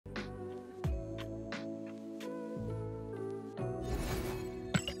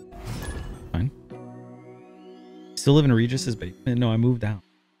Still live in Regis's basement? No, I moved out.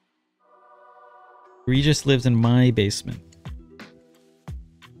 Regis lives in my basement.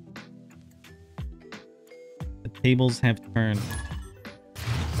 The tables have turned.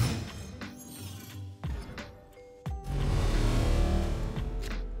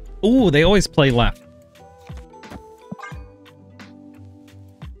 Ooh, they always play left.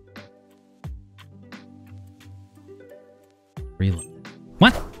 Reload.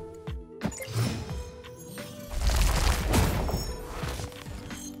 What?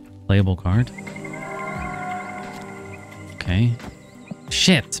 Playable card. Okay.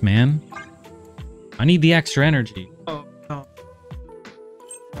 Shit, man. I need the extra energy. Oh, no.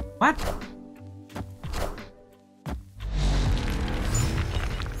 What?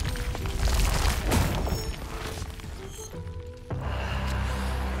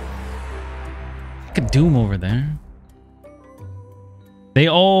 Look at Doom over there. They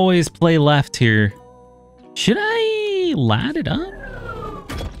always play left here. Should I lad it up?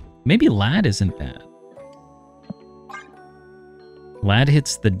 Maybe lad isn't bad. Lad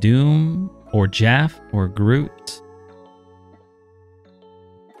hits the Doom or Jaff or Groot.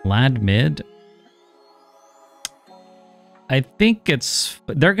 Lad mid. I think it's...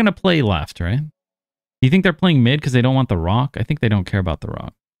 They're going to play left, right? You think they're playing mid because they don't want the rock? I think they don't care about the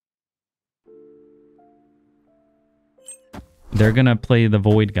rock. They're going to play the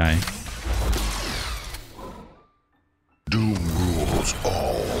void guy. Doom rules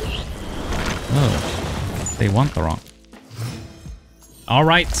all. Oh, they want the rock. All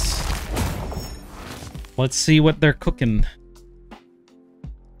right. Let's see what they're cooking.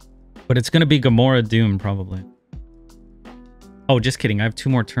 But it's going to be Gamora Doom, probably. Oh, just kidding. I have 2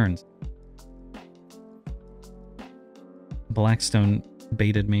 more turns. Blackstone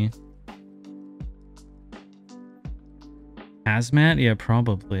baited me. Hazmat? Yeah,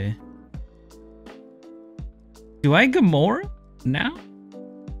 probably. Do I Gamora now?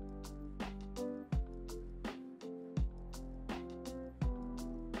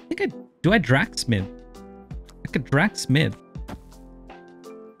 I think I... Do I Drax mid? I could Drax mid.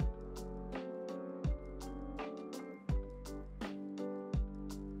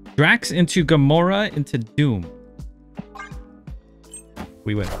 Drax into Gamora into Doom.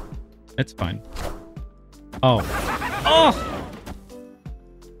 We win. That's fine. Oh. Oh!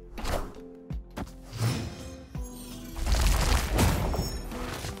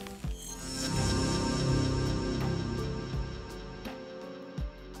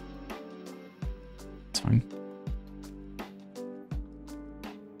 It's fine.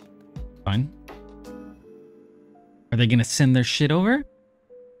 Fine. Are they gonna send their shit over?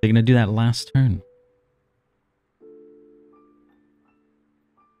 They're gonna do that last turn.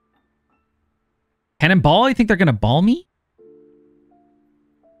 Cannonball? I think they're gonna ball me?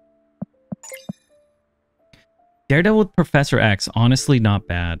 Daredevil with Professor X. Honestly, not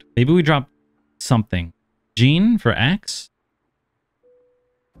bad. Maybe we drop something. Jean for X?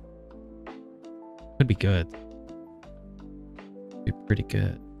 Could be good. Be pretty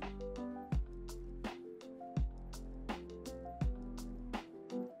good.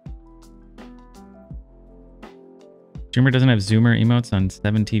 Streamer doesn't have Zoomer emotes on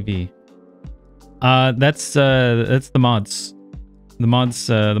 7TV. That's the mods. The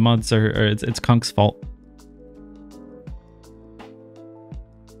mods are it's Kunk's fault.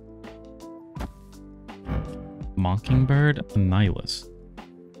 Mockingbird, Nihilus.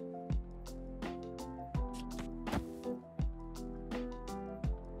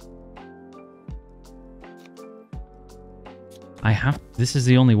 I have. This is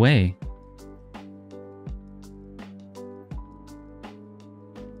the only way.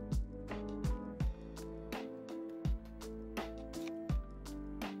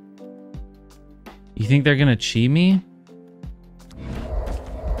 You think they're gonna cheat me?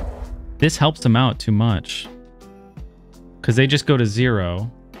 This helps them out too much. Because they just go to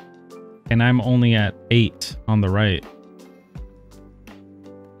 0. And I'm only at 8 on the right.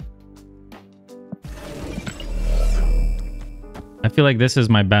 I feel like this is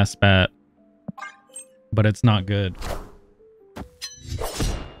my best bet. But it's not good.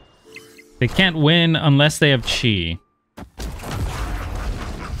 They can't win unless they have chi.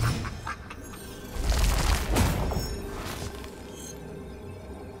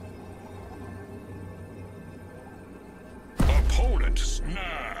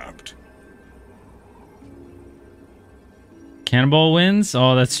 Cannonball wins?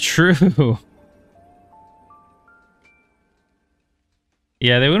 Oh, that's true.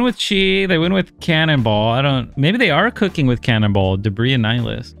 Yeah, they win with Chi. They win with Cannonball. I don't... Maybe they are cooking with Cannonball. Debris and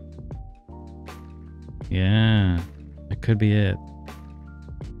Nihilus. Yeah. That could be it.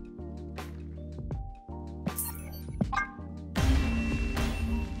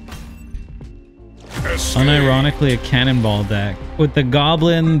 Unironically, a cannonball deck. With the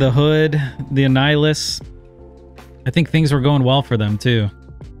Goblin, the Hood, the Annihilus. I think things were going well for them, too.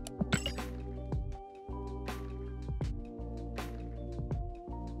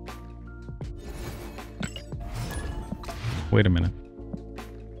 Wait a minute.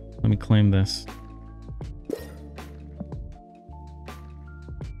 Let me claim this.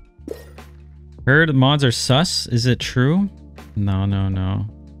 Heard mods are sus? Is it true? No, no, no.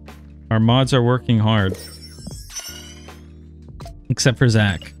 Our mods are working hard. Except for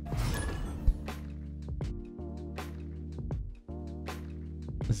Zach.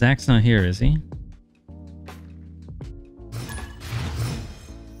 Zach's not here, is he?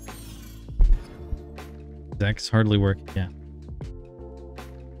 Zach's hardly working, yeah.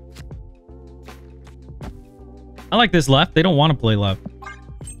 I like this left. They don't want to play left.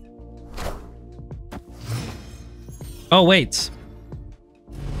 Oh, wait.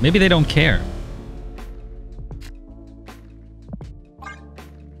 Maybe they don't care.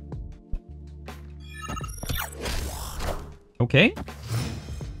 Okay.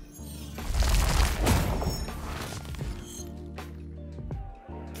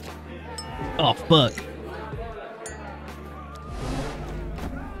 Oh, fuck.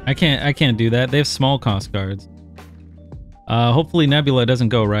 I can't do that. They have small cost cards. Hopefully Nebula doesn't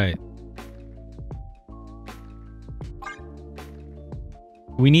go right.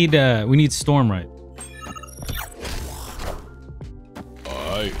 We need Storm right.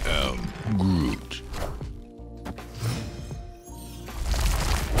 I am Groot.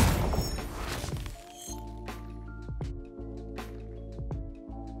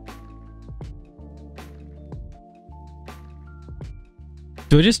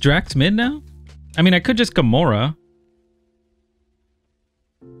 Do I just Drax mid now? I mean, I could just Gamora.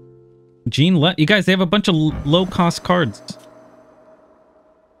 Jean you guys, they have a bunch of low-cost cards.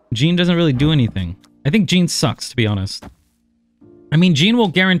 Jean doesn't really do anything. I think Jean sucks, to be honest. I mean, Jean will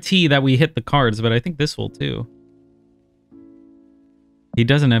guarantee that we hit the cards, but I think this will too. He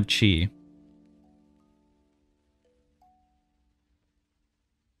doesn't have Chi.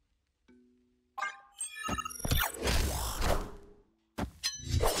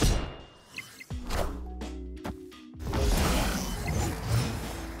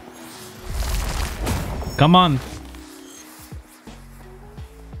 Come on.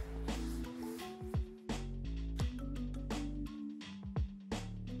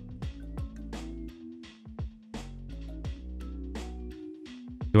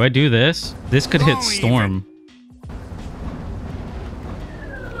 Do I do this? This could hit Storm.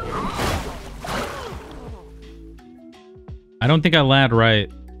 I don't think I lad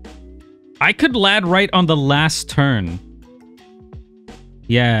right. I could lad right on the last turn.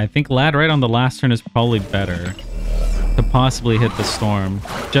 Yeah, I think lad right on the last turn is probably better to possibly hit the Storm,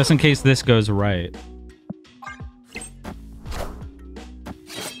 just in case this goes right.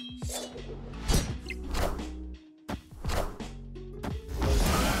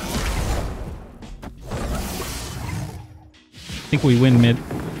 I think we win mid.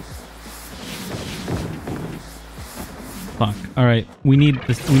 Fuck. All right, we need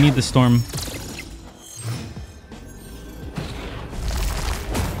the Storm.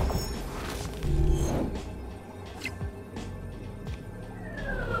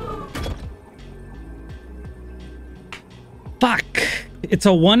 Fuck. It's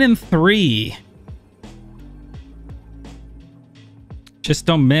a 1 in 3. Just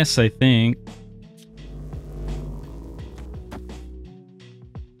don't miss, I think.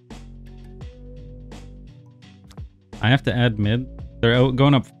 I have to add mid. They're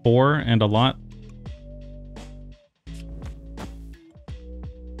going up 4 and a lot.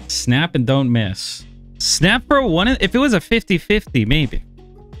 Snap and don't miss. Snap for a 1. If it was a 50-50, maybe.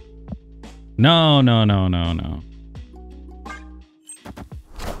 No, no, no, no, no.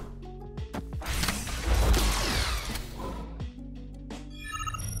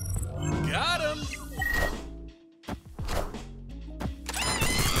 Got him.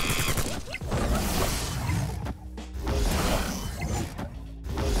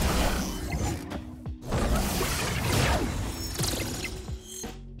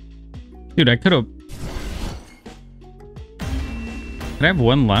 Dude, I could have... Did I have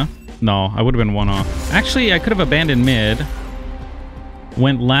 1 left? No, I would have been 1 off. Actually, I could have abandoned mid.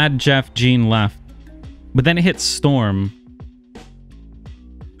 Went Lad, Jeff, Jean left. But then it hit Storm.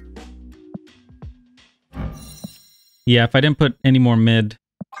 Yeah, if I didn't put any more mid.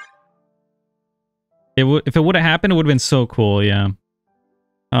 If it would have happened, it would have been so cool, yeah.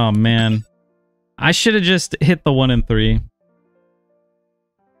 Oh, man. I should have just hit the 1 in 3.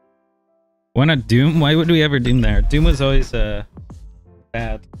 Why not Doom? Why would we ever Doom there? Doom was always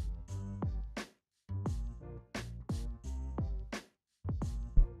bad.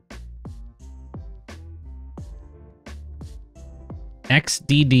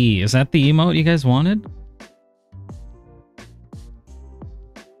 XDD. Is that the emote you guys wanted?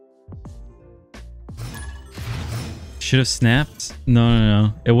 Should have snapped?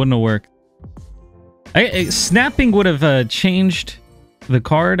 No. It wouldn't have worked. Snapping would have changed the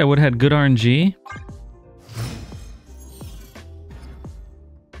card. I would have had good RNG.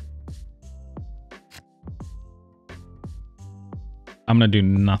 I'm gonna do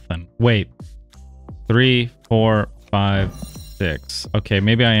nothing. Wait. 3, 4, 5, 6. Okay,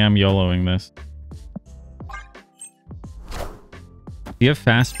 maybe I am YOLOing this. Do you have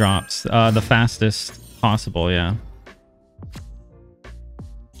fast drops? The fastest possible, yeah.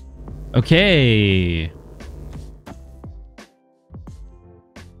 Okay. I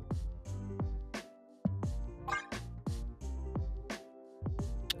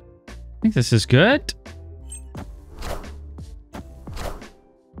think this is good.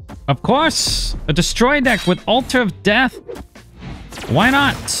 Of course, a destroy deck with Altar of Death. Why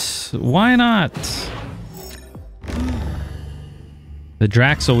not? Why not? The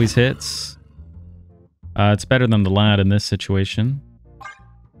Drax always hits. It's better than the Lad in this situation.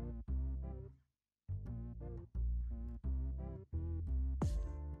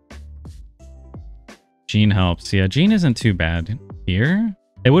 Gene helps. Yeah, Gene isn't too bad here.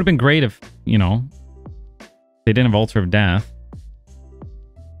 It would have been great if, you know, they didn't have Altar of Death.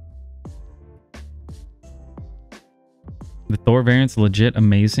 The Thor variant's legit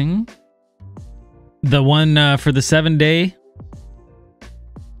amazing. The one for the 7-day,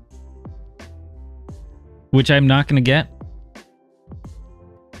 which I'm not going to get.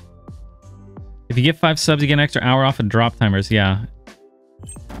 If you get 5 subs, you get an extra hour off of drop timers. Yeah.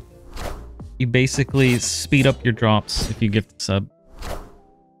 You basically speed up your drops if you gift a sub.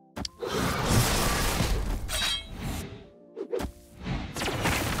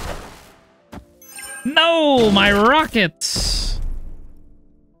 No, my rockets!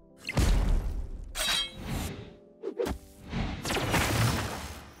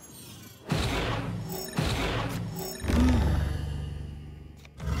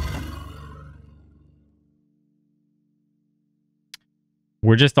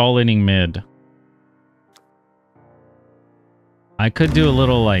 We're just all inning mid. I could do a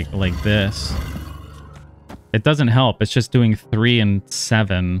little like this. It doesn't help. It's just doing 3 and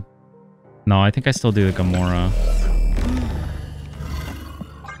 7. No, I think I still do the Gamora.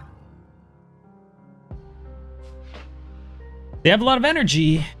 They have a lot of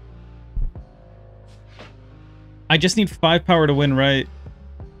energy. I just need 5 power to win right.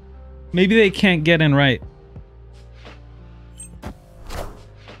 Maybe they can't get in right.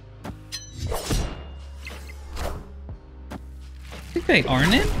 I think they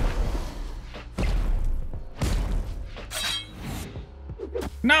aren't in.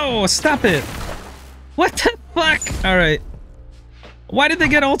 No, stop it. What the fuck? All right. Why did they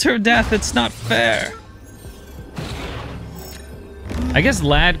get Altar of Death? It's not fair. I guess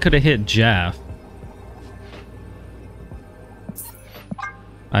Lad could have hit Jeff.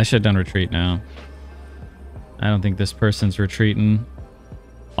 I should have done retreat now. I don't think this person's retreating.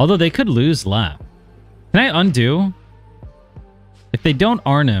 Although they could lose lap. Can I undo? If they don't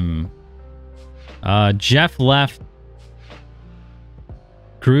Arnim, Jeff left.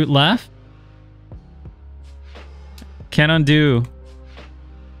 Groot left. Can't undo.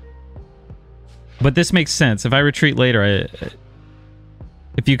 But this makes sense. If I retreat later,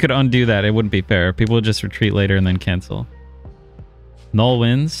 if you could undo that, it wouldn't be fair. People would just retreat later and then cancel. Null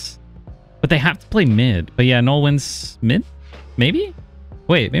wins. But they have to play mid. But yeah, Null wins mid? Maybe?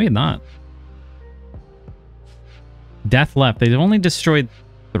 Wait, maybe not. Death left. They've only destroyed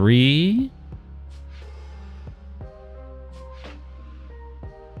 3...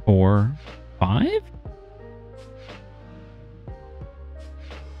 4, 5?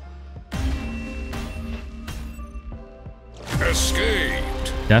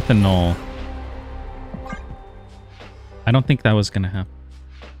 Escaped. Death and Null. I don't think that was gonna happen.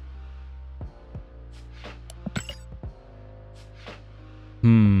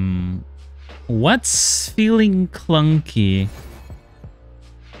 What's feeling clunky?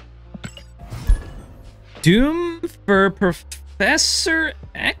 Doom for Professor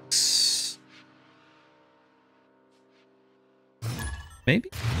X? Maybe?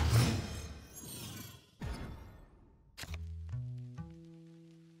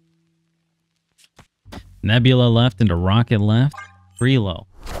 Nebula left into Rocket left. Freelo.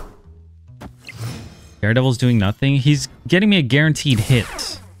 Daredevil's doing nothing. He's getting me a guaranteed hit.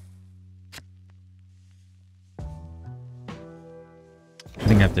 I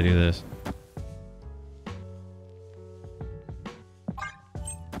think I have to do this.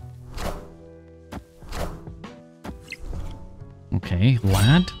 Okay, Okay,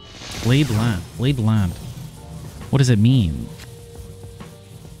 lad? Blade lad. Blade lad. What does it mean?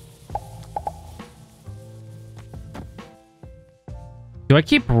 Do I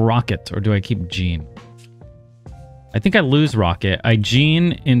keep Rocket or do I keep Jean? I think I lose Rocket. I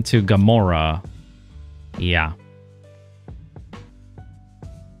Jean into Gamora. Yeah.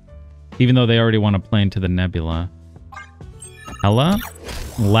 Even though they already want to play into the Nebula. Hela?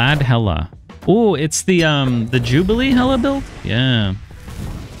 Lad Hela. Ooh, it's the Jubilee Hela build? Yeah.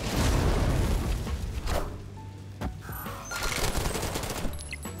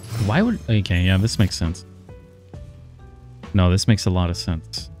 Why would... Okay, yeah, this makes sense. No, this makes a lot of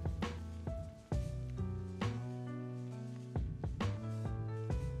sense.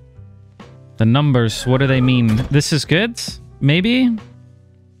 The numbers, what do they mean? This is good? Maybe?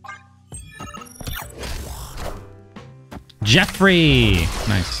 Jeffrey!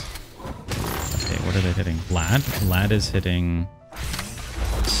 Nice. Okay, what are they hitting? Lad? Lad is hitting...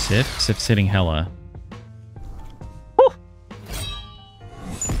 Sif? Sif's hitting Hela. Woo!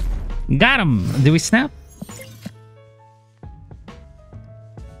 Got him! Did we snap?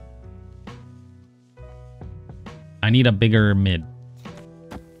 I need a bigger mid.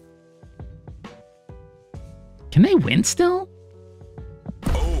 Can they win still?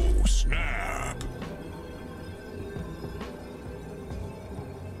 Oh, snap.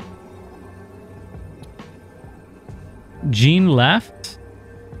 Jean left.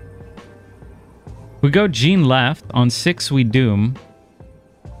 We go Jean left. On 6 we Doom.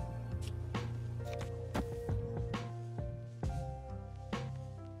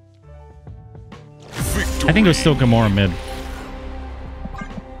 I think it was still Gamora mid.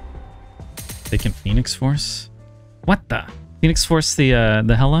 They can Phoenix Force? What the? Phoenix Force the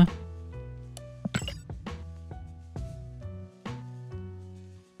Hela?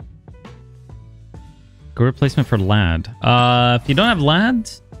 Go replacement for Lad. If you don't have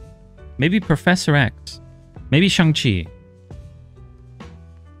Lad, maybe Professor X. Maybe Shang-Chi.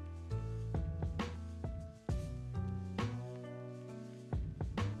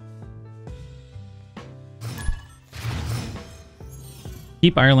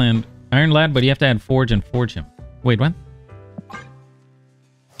 Keep Iron Lad, but you have to add Forge and Forge him. Wait, what?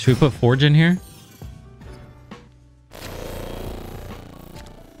 Should we put Forge in here?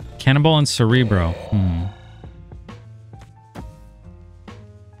 Cannonball and Cerebro.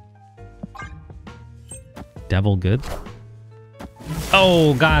 Devil good?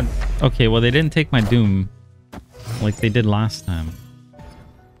 Oh, God. Okay, well, they didn't take my Doom like they did last time.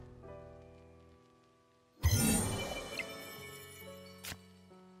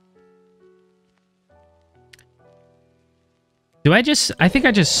 Do I just... I think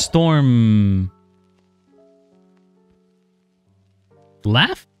I just storm...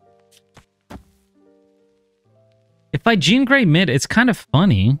 left? If I Jean Grey mid, it's kind of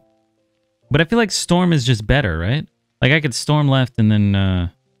funny. But I feel like Storm is just better, right? Like, I could Storm left and then...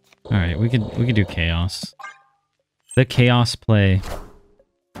 Alright, we could do Chaos. The Chaos play.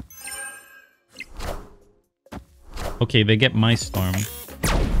 Okay, they get my Storm.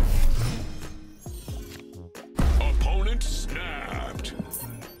 Opponent snapped.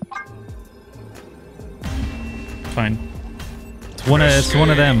 Fine. It's one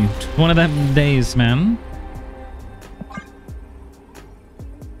of them. One of them days, man.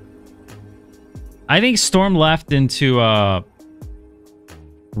 I think Storm left into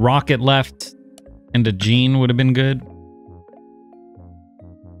Rocket left into Jean would have been good.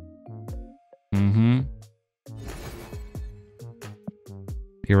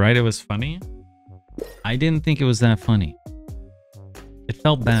 You're right, it was funny. I didn't think it was that funny. It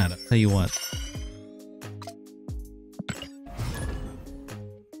felt bad, I'll tell you what.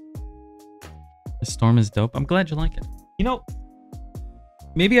 The Storm is dope. I'm glad you like it. You know,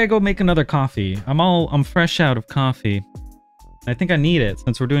 maybe I go make another coffee. I'm fresh out of coffee. I think I need it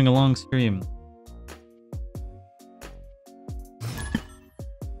since we're doing a long stream.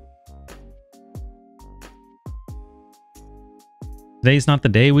 Today's not the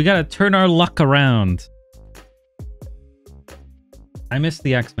day. We gotta turn our luck around. I missed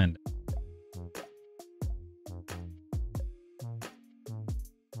the X-Men.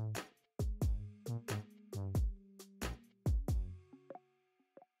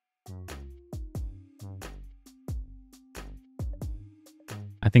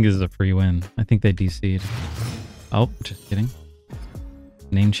 I think this is a free win. I think they DC'd. Oh, just kidding.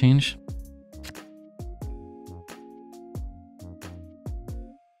 Name change.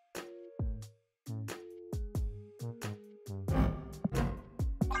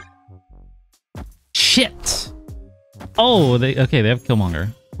 Shit! Oh, they have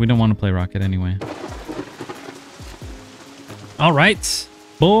Killmonger. We don't want to play Rocket anyway. All right.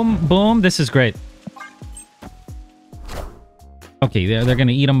 Boom, boom. This is great. Okay, they're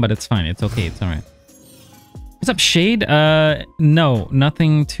gonna eat them, but it's fine. It's okay. It's all right. What's up, Shade? No,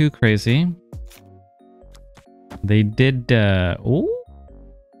 nothing too crazy. They did, ooh.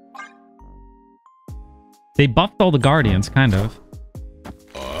 They buffed all the Guardians, kind of.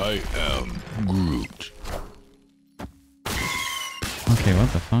 I am Groot. Okay,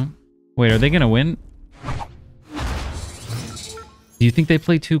 what the fuck? Wait, are they gonna win? Do you think they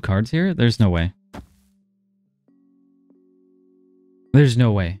play 2 cards here? There's no way. There's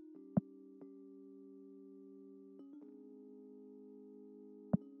no way.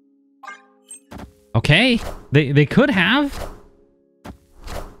 Okay, they could have.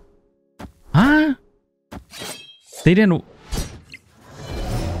 Huh? They didn't.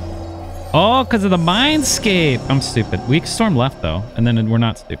 Oh, because of the Mindscape. I'm stupid. Weak Storm left though, and then we're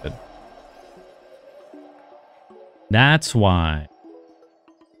not stupid. That's why.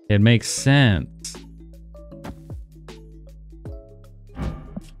 It makes sense.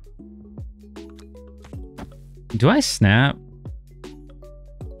 Do I snap?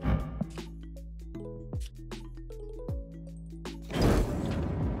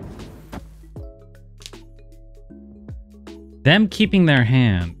 Them keeping their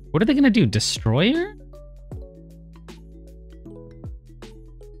hand. What are they gonna do? Destroyer?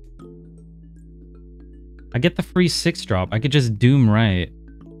 I get the free 6 drop. I could just Doom right.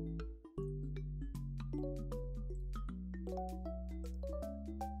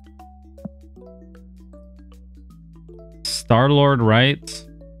 Star-Lord right.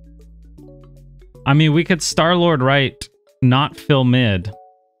 I mean, we could Star-Lord right, not fill mid.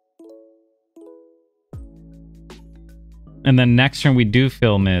 And then next turn we do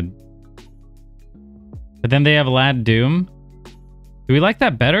fill mid. But then they have Lad Doom. Do we like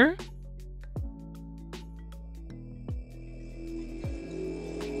that better?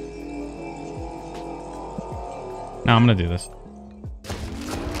 No, I'm gonna do this.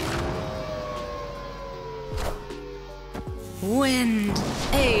 Wind,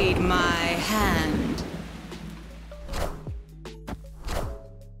 aid my hand.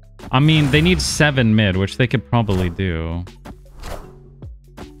 I mean, they need 7 mid, which they could probably do.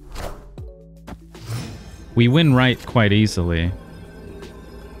 We win right quite easily.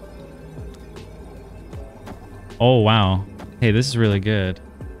 Oh, wow. Hey, this is really good.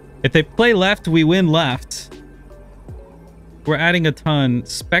 If they play left, we win left. We're adding a ton.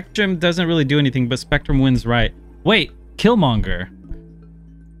 Spectrum doesn't really do anything, but Spectrum wins right. Wait, Killmonger.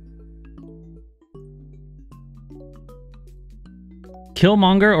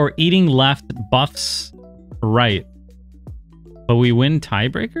 Killmonger or eating left buffs right. But we win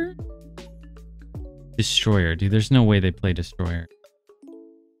tiebreaker? Destroyer. Dude, there's no way they play Destroyer.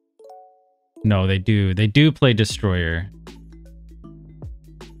 No, they do. They do play Destroyer.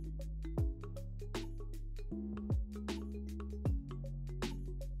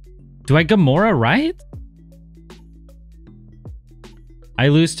 Do I Gamora right? I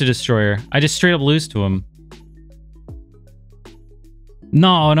lose to Destroyer. I just straight up lose to him.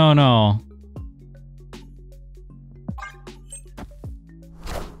 No, no, no.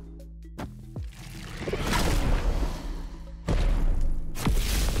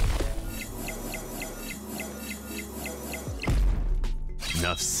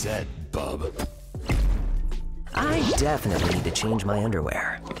 Enough said, bub. I definitely need to change my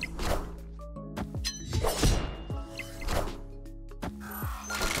underwear.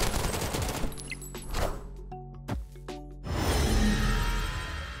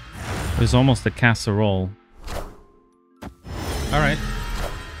 It was almost a casserole. All right.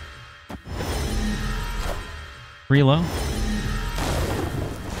 Reload.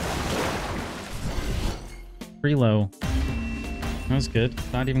 Reload. That was good.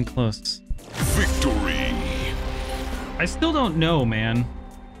 Not even close. Victory. I still don't know, man.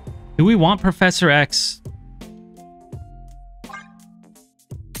 Do we want Professor X?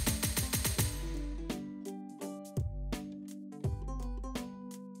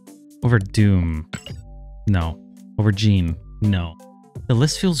 Over Doom? No. Over Jean? No. The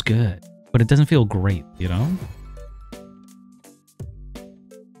list feels good, but it doesn't feel great, you know?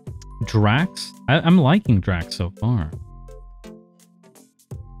 Drax? I'm liking Drax so far.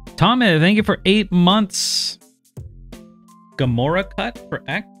 Tommy, thank you for 8 months. Gamora cut for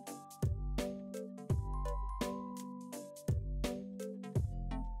X?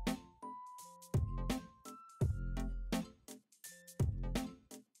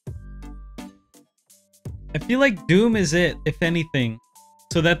 I feel like Doom is it, if anything.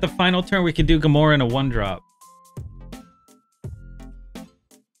 So that the final turn we can do Gamora in a 1-drop.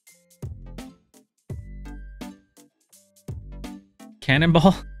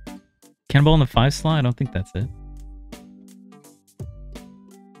 Cannonball? Cannonball in the 5 slot? I don't think that's it.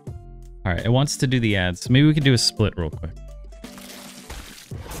 Alright, it wants to do the ads. So maybe we could do a split real quick.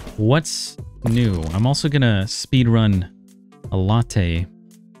 What's new? I'm also gonna speed run a latte.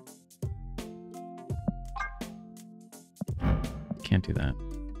 Can't do that.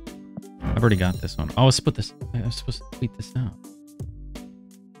 I've already got this one. Oh, I was supposed to tweet this out.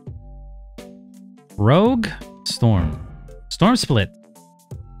 Rogue Storm. Storm split.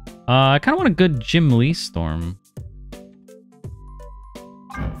 I kind of want a good Jim Lee Storm.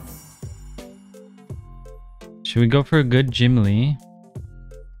 Should we go for a good Jim Lee?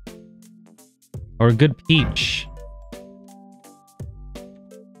 Or a good Peach?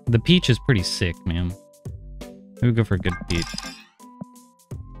 The Peach is pretty sick, man. Maybe go for a good Peach.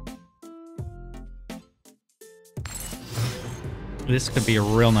 This could be a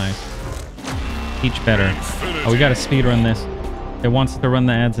real nice. Peach better. Oh, we gotta speed run this. It wants to run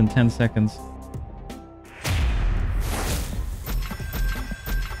the ads in 10 seconds.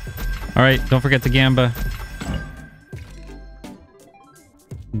 Alright, don't forget to Gamba.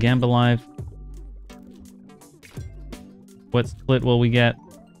 Gamba live. What split will we get?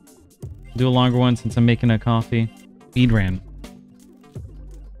 Do a longer one since I'm making a coffee. Speed ran.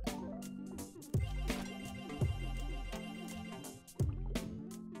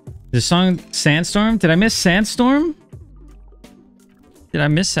 The song Sandstorm? Did I miss Sandstorm? Did I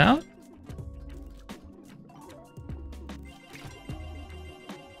miss out?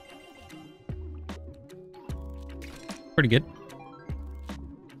 Pretty good.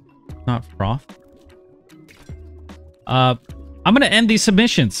 Not froth. I'm gonna end these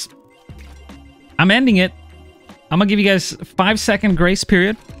submissions. I'm ending it. I'm gonna give you guys a 5-second grace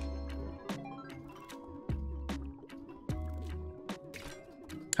period.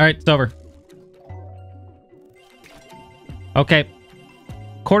 All right, it's over. Okay.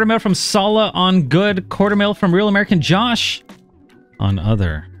 Quarter mil from Sala on good. Quarter mil from Real American Josh on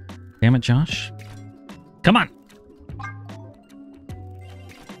other. Damn it, Josh. Come on.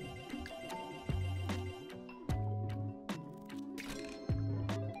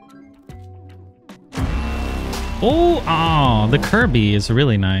 Oh, the Kirby is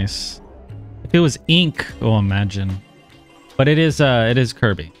really nice. If it was ink, oh, imagine. But it is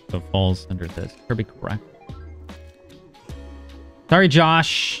Kirby, so it falls under this. Kirby, correct. Sorry,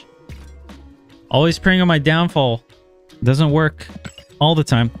 Josh. Always praying on my downfall. Doesn't work all the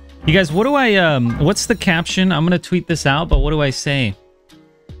time. You guys, what do I, what's the caption? I'm gonna tweet this out, but what do I say?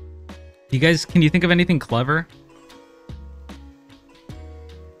 You guys, can you think of anything clever?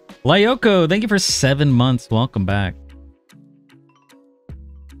 Lyoko, thank you for 7 months. Welcome back.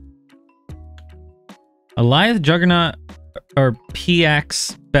 Eliath, Juggernaut, or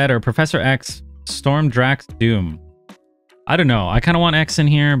PX better? Professor X, Storm, Drax, Doom. I don't know. I kind of want X in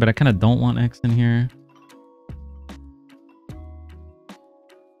here, but I kind of don't want X in here.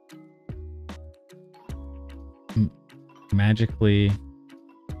 Magically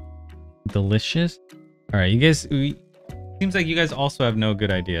delicious. All right, you guys. Seems like you guys also have no good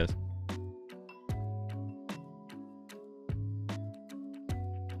ideas.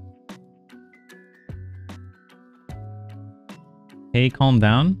 Hey, calm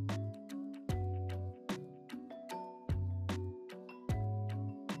down.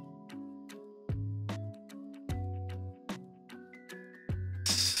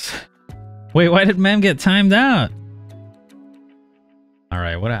 Wait, why did Mem get timed out? All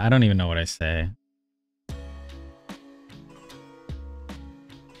right, what? I don't even know what I say.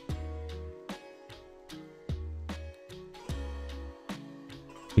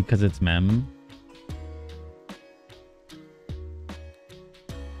 Because it's Mem.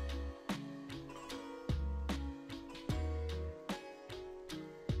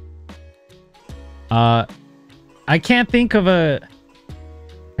 I can't think of a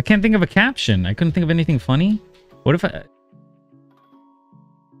caption. I couldn't think of anything funny. What if I...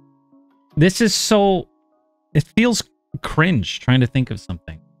 This is so... It feels cringe trying to think of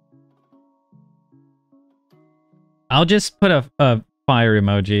something. I'll just put a fire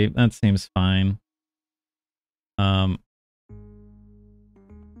emoji. That seems fine.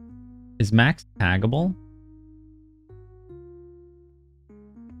 Is Max taggable?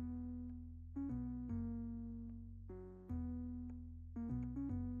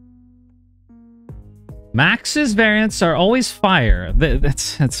 Max's variants are always fire.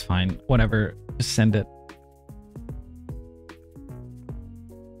 That's fine. Whatever. Just send it.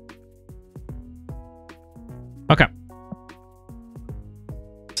 Okay.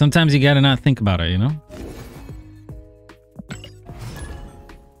 Sometimes you gotta not think about it, you know?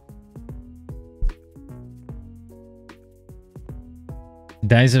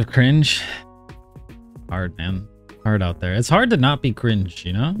 Dies of cringe. Hard, man. Hard out there. It's hard to not be cringe,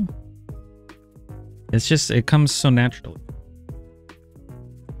 you know? It's just, it comes so naturally.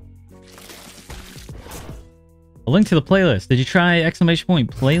 A link to the playlist. Did you try exclamation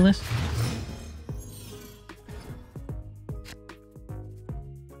point playlist?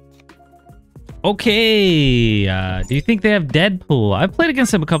 Okay. Do you think they have Deadpool? I've played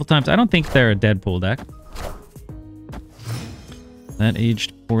against them a couple times. I don't think they're a Deadpool deck. That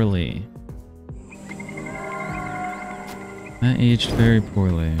aged poorly. That aged very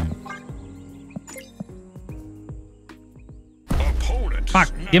poorly.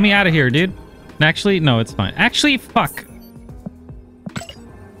 Fuck. Get me out of here, dude. Actually, no, it's fine. Actually, fuck.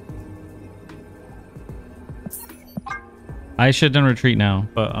 I should have done retreat now,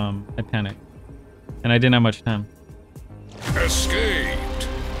 but I panicked. And I didn't have much time. Escaped.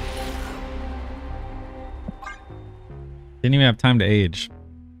 Didn't even have time to age.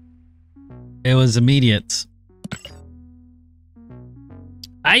 It was immediate.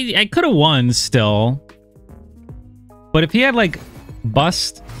 I could have won still. But if he had like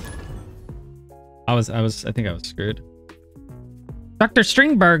bust, I think I was screwed. Dr.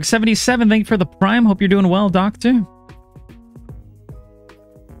 Stringberg 77, thank you for the prime. Hope you're doing well, Doctor.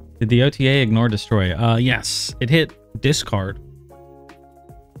 Did the OTA ignore destroy? Yes, it hit discard.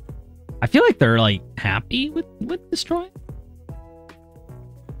 I feel like they're like happy with destroy.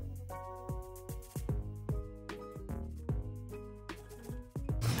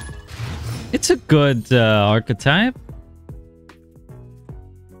 It's a good archetype.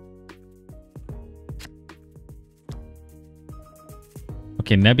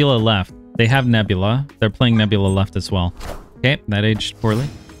 Okay, Nebula left. They have Nebula. They're playing Nebula left as well. Okay, that aged poorly.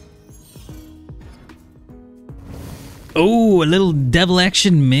 Oh, a little devil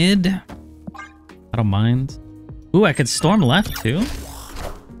action mid. I don't mind. Ooh, I could storm left too.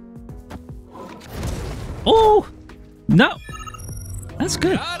 Oh, no. That's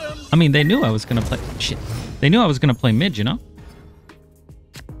good. I mean, they knew I was going to play... Shit. They knew I was going to play mid, you know?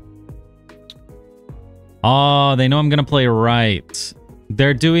 Oh, they know I'm going to play right.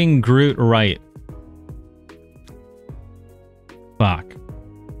 They're doing Groot right. Fuck.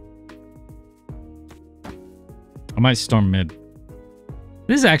 I might storm mid.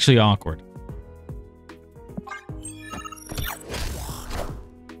 This is actually awkward.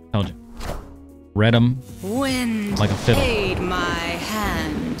 Told you. Read him Wind like a fiddle. aid my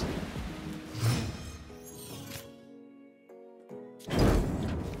hand.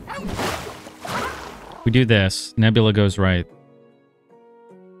 We do this. Nebula goes right.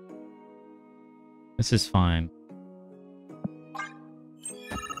 This is fine.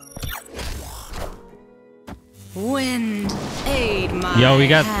 Wind aid my Yo, we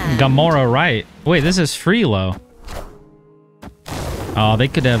got hand. Gamora right. Wait, this is Freelo. Oh, they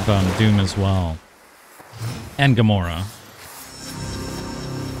could have Doom as well. And Gamora.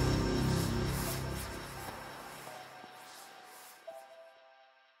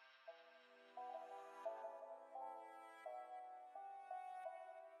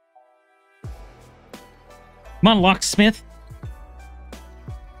 Come on, Locksmith.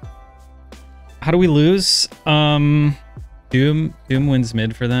 How do we lose? Doom wins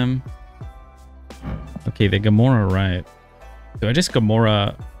mid for them. Okay, they Gamora right. Do I just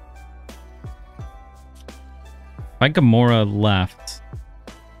Gamora? If I Gamora left.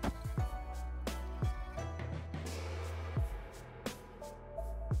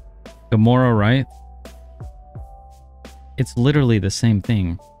 Gamora right? It's literally the same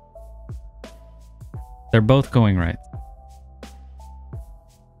thing. They're both going right.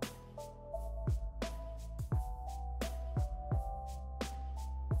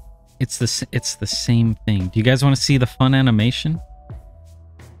 It's the same thing. Do you guys want to see the fun animation?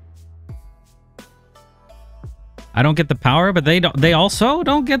 I don't get the power, but they also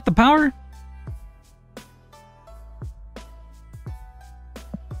don't get the power.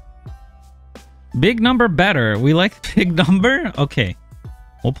 Big number better. We like big number? Okay.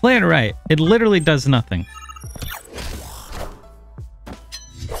 We'll play it right. It literally does nothing.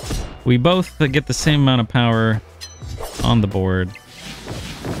 We both get the same amount of power on the board.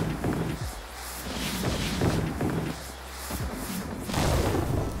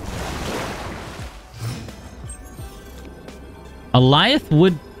 Eliath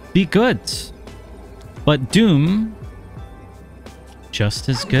would be good, but Doom just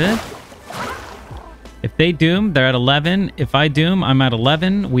as good. If they Doom, they're at 11. If I Doom, I'm at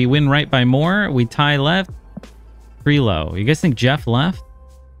 11. We win right by more. We tie left. Freelo. You guys think Jeff left?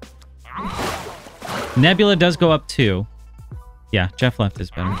 Nebula does go up 2. Yeah, Jeff left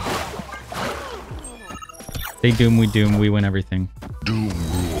is better. They Doom, we win everything. Doom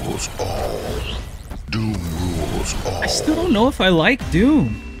rules all. Doom rules all. I still don't know if I like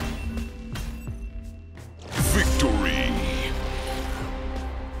Doom. Victory.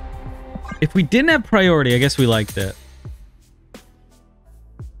 If we didn't have priority, I guess we liked it.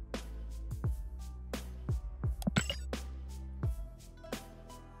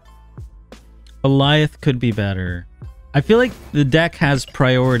 Goliath could be better. I feel like the deck has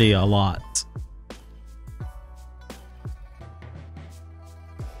priority a lot.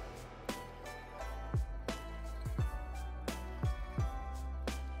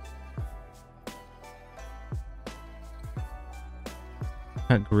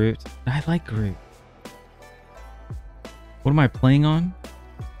 Groot. I like Groot. What am I playing on?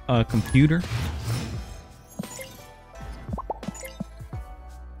 A computer?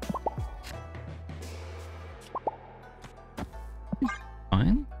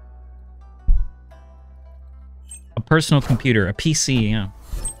 Fine. A personal computer, a PC, yeah.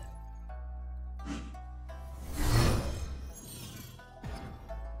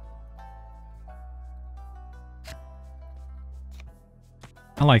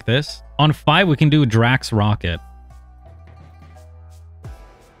 I like this. On 5, we can do a Drax Rocket.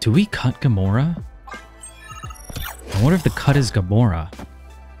 Do we cut Gamora? I wonder if the cut is Gamora.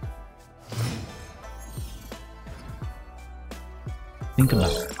 Think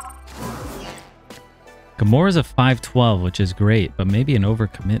about it. Gamora's a 5/12, which is great, but maybe an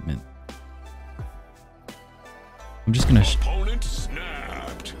overcommitment. I'm just gonna... Opponent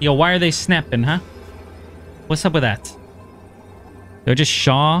snapped. Yo, why are they snapping, huh? What's up with that? They're just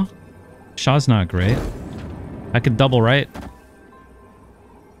Shaw. Shaw's not great. I could double right.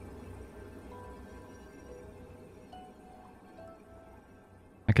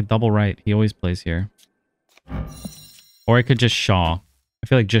 I could double right. He always plays here. Or I could just Shaw. I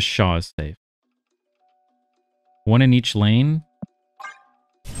feel like just Shaw is safe. One in each lane.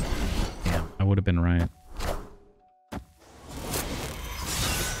 Damn, I would have been right.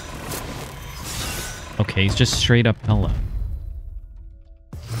 Okay, he's just straight up Hella.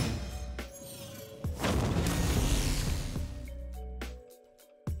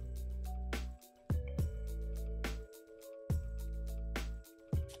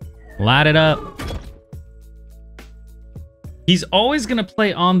 Light it up. He's always going to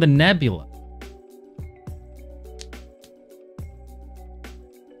play on the Nebula.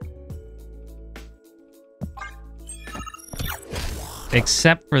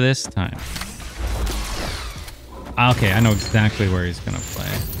 Except for this time. Okay, I know exactly where he's going to play.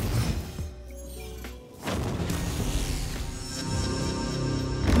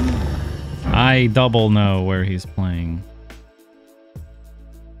 I double know where he's playing.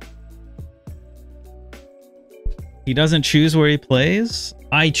 He doesn't choose where he plays?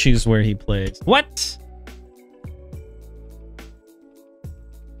 I choose where he plays. What?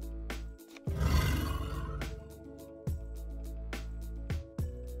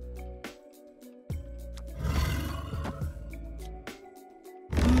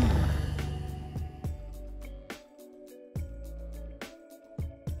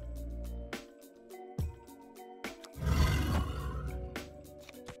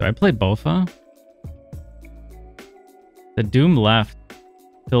 Do I play Bofa? The Doom left.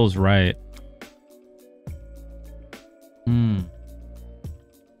 Phil's right.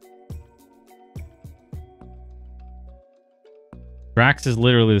 Drax is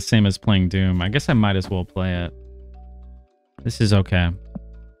literally the same as playing Doom. I guess I might as well play it. This is okay.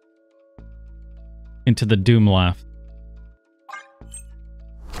 Into the Doom left.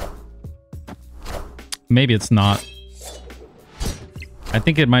 Maybe it's not. I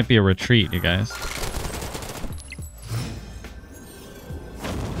think it might be a retreat, you guys.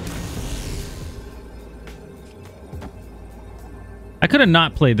 I could have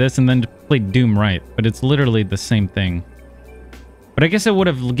not played this and then played Doom right, but it's literally the same thing. But I guess it would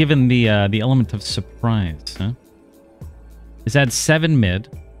have given the element of surprise, huh? Is that 7 mid?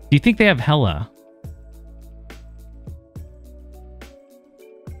 Do you think they have Hela?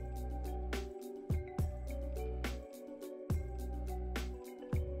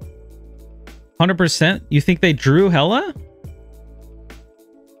 %? You think they drew Hela?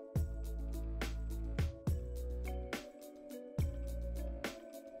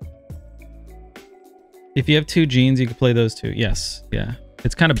 If you have 2 genes, you can play those 2. Yes, yeah.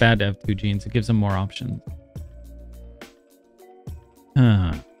 It's kind of bad to have 2 genes. It gives them more options.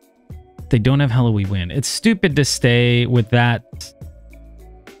 If they don't have Hela, we win. It's stupid to stay with that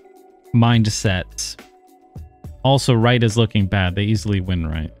mindset. Also, right is looking bad. They easily win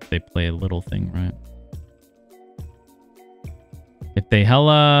right. They play a little thing right. If they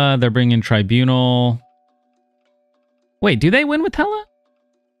Hela, they're bringing Tribunal. Wait, do they win with Hela?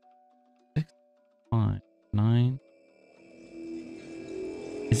 6, 5, 9.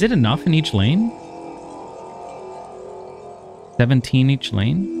 Is it enough in each lane? 17 each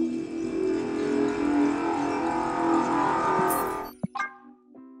lane?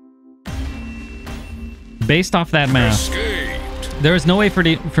 Based off that math, there is no way for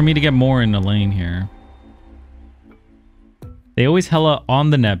me to get more in the lane here. They always Hela on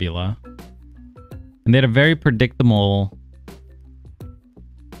the Nebula. And they had a very predictable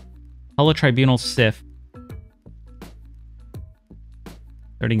Hela Tribunal Sif.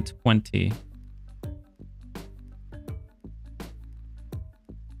 Starting 20.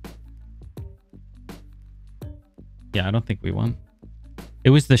 Yeah, I don't think we won. It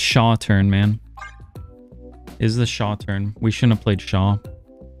was the Shaw turn, man. Is the Shaw turn. We shouldn't have played Shaw.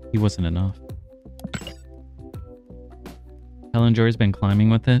 He wasn't enough. Helen Jory's been climbing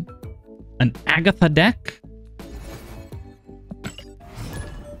with it. An Agatha deck?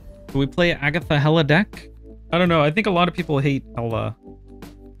 Do we play Agatha Hela deck? I don't know. I think a lot of people hate Hela.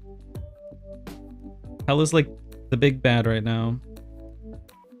 Hela's like the big bad right now.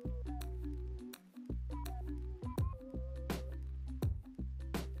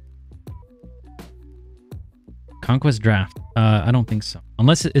 Conquest draft. I don't think so.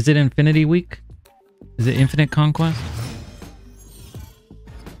 Unless, is it Infinity Week? Is it Infinite Conquest?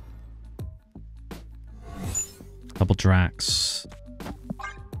 Couple Drax.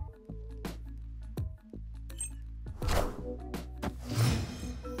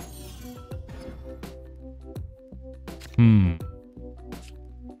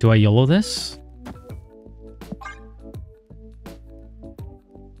 Do I YOLO this?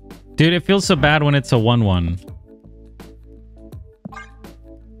 Dude, it feels so bad when it's a 1-1.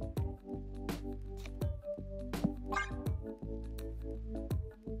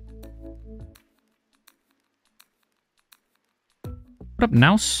 What up,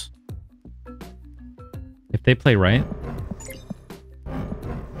 Nouse? If they play right.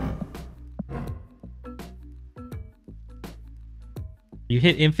 You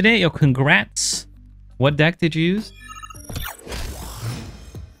hit infinite? Yo, congrats. What deck did you use?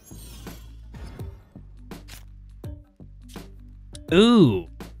 Ooh.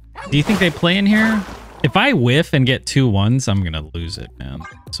 Do you think they play in here? If I whiff and get 2 1s, I'm going to lose it, man.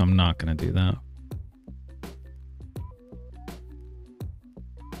 So I'm not going to do that.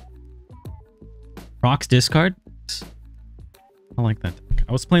 Rocks discard? I like that deck.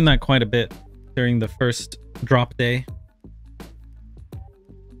 I was playing that quite a bit during the first drop day.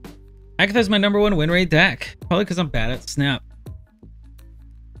 Agatha's my #1 win rate deck. Probably because I'm bad at Snap.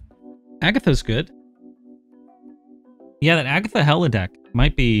 Agatha's good. Yeah, that Agatha Hela deck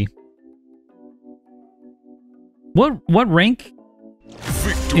might be... What rank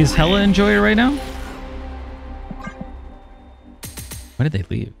is Hela Enjoyer right now? Why did they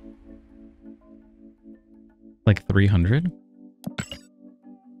leave? Like 300?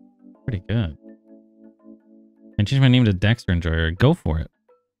 Pretty good. And change my name to Dekkster Enjoyer. Go for it.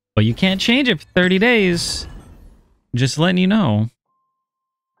 But you can't change it for 30 days. Just letting you know.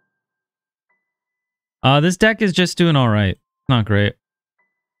 This deck is just doing alright. Not great.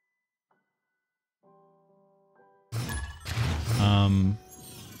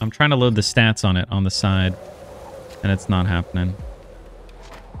 I'm trying to load the stats on it on the side. And it's not happening.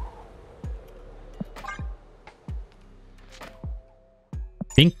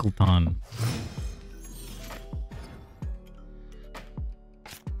 Binkleton.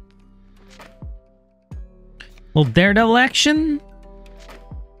 Little Daredevil action.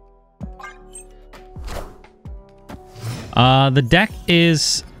 The deck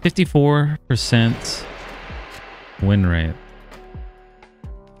is 54% win rate.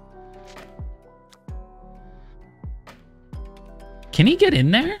 Can he get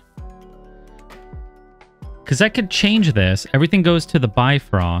in there? Because I could change this. Everything goes to the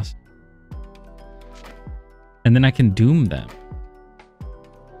Bifrost. And then I can doom them.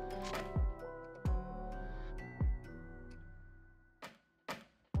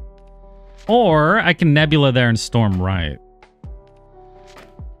 Or I can Nebula there and Storm right.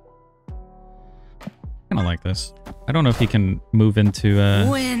 I kind of like this. I don't know if he can move into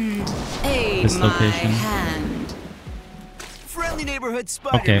this location. Hand. Friendly neighborhood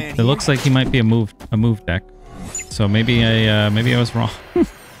Spider-Man. Okay, it looks like he might be a move deck. So maybe I was wrong.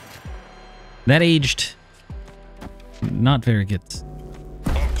 That aged not very good.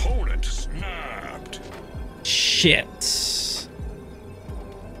 Opponent snapped. Shit.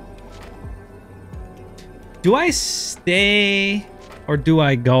 Do I stay or do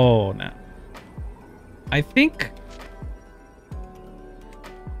I go now? I think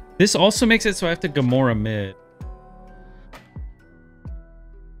this also makes it so I have to Gamora mid.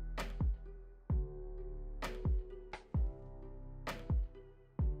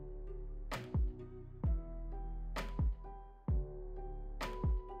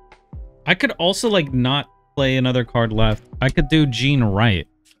 I could also like not play another card left. I could do Gene Wright.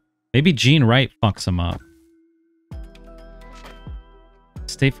 Maybe Gene Wright fucks him up.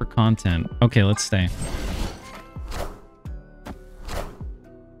 Stay for content. Okay, let's stay.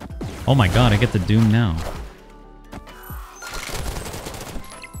 Oh my god, I get the Doom now.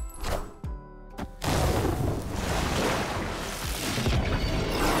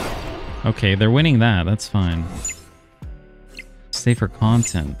 Okay, they're winning that. That's fine. Stay for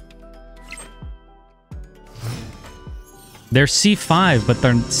content. They're C5, but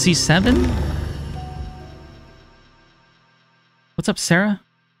they're C7? What's up, Sarah?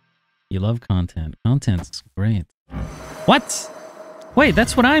 You love content. Content's great. What? Wait,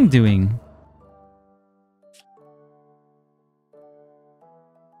 that's what I'm doing.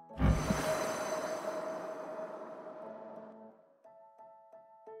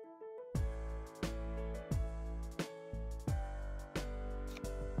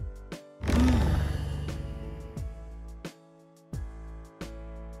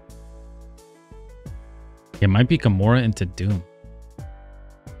 It might be Gamora into Doom.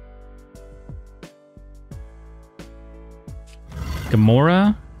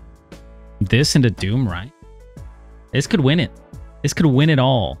 Gamora, this into Doom, right? This could win it. This could win it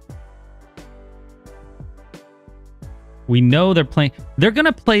all. We know they're playing. They're going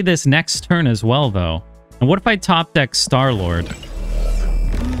to play this next turn as well, though. And what if I top deck Star-Lord?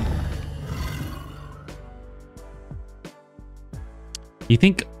 You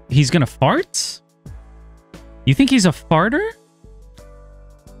think he's going to fart? You think he's a farter?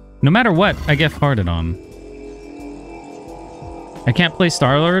 No matter what, I get farted on. I can't play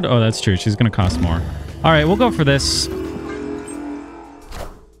Star-Lord? Oh, that's true. She's going to cost more. All right, we'll go for this.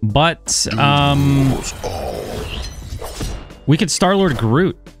 But, we could Star-Lord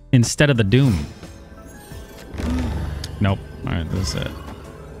Groot instead of the Doom. Nope. All right, this is it.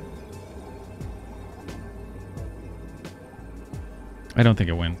 I don't think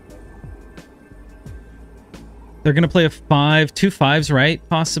it wins. They're going to play a 5, 2 5s right,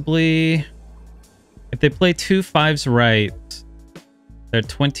 possibly. If they play 2 5s right, they're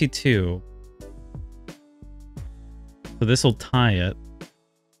 22. So this will tie it.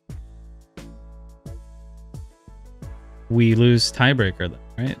 We lose tiebreaker then,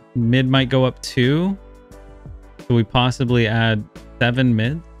 right? Mid might go up 2. So we possibly add 7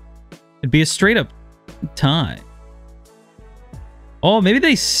 mid. It'd be a straight up tie. Oh, maybe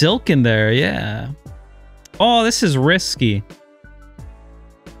they silk in there, yeah. Oh, this is risky.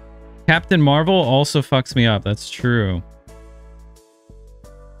 Captain Marvel also fucks me up. That's true.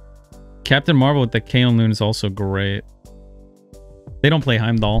 Captain Marvel with the Kaon Loon is also great. They don't play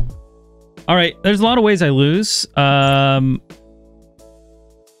Heimdall. All right, there's a lot of ways I lose. Do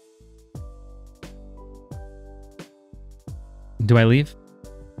I leave?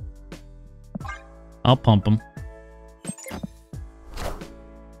 I'll pump him.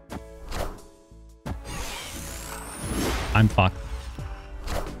 I'm fucked.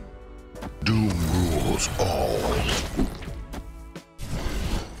 Doom rules all.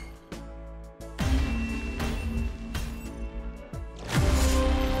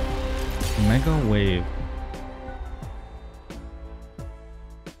 Omega Wave.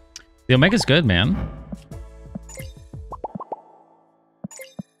 The Omega's good, man.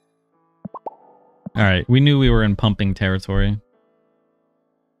 All right, we knew we were in pumping territory.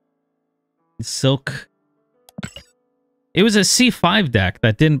 Silk. It was a C5 deck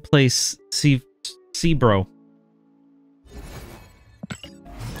that didn't play C-Bro.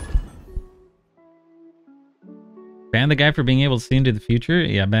 Ban the guy for being able to see into the future?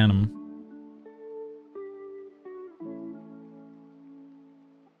 Yeah, ban him.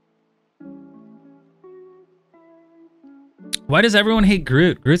 Why does everyone hate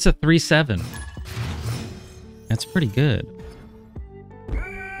Groot? Groot's a 3/7. That's pretty good.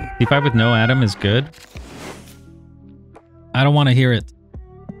 C5 with no Adam is good. I don't want to hear it.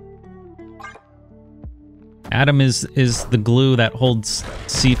 Adam is the glue that holds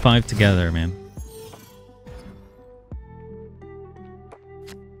C5 together, man.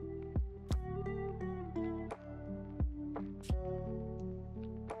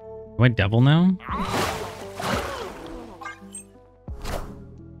 Am I devil now?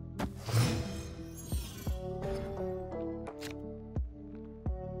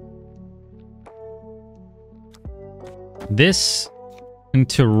 This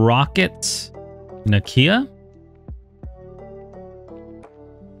into Rocket Nakia.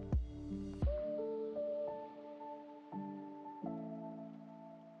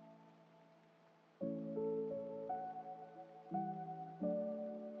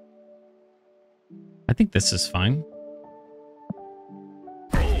 I think this is fine.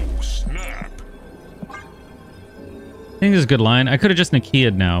 snap. I think this is a good line. I could have just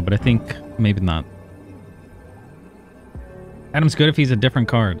Nakia'd now, but I think maybe not. Adam's good if he's a different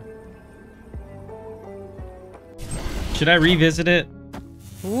card. Should I revisit it?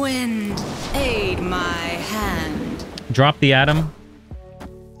 Wind, aid my hand. Drop the Adam.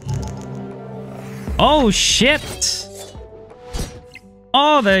 Oh, shit!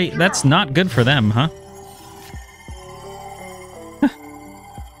 Oh, that's not good for them, huh?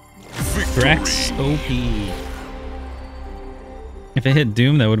 Drex OP. If it hit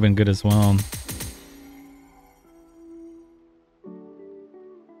Doom, that would have been good as well.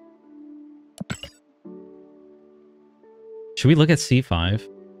 Should we look at C5?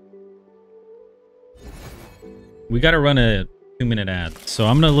 We got to run a 2-minute ad. So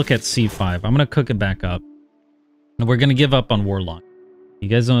I'm going to look at C5. I'm going to cook it back up. And we're going to give up on Warlock. You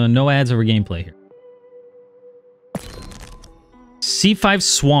guys don't know ads over gameplay here. C5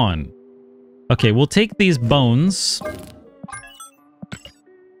 Swan. Okay, we'll take these bones.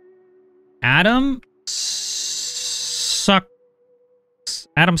 Adam sucks.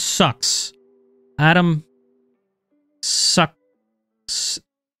 Adam sucks. Adam sucks.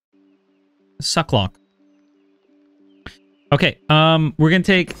 Sucklock. Okay, we're gonna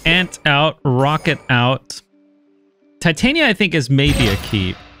take Ant out, Rocket out. Titania, I think, is maybe a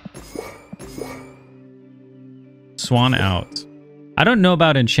keep. Swan out. I don't know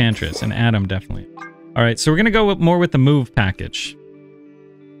about Enchantress, and Adam definitely. All right, so we're gonna go more with the move package.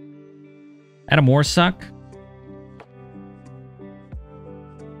 Adam more suck.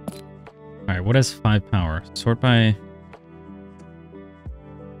 All right, what has 5 power? Sort by.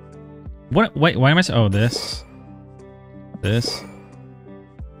 What? Wait, why am I? Oh, this. This.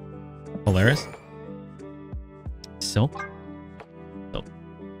 Polaris. Silk. Silk.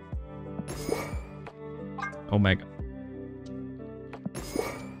 Omega.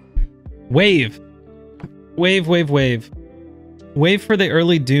 Wave. Wave, wave, wave. Wave for the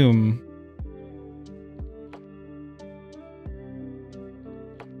early Doom.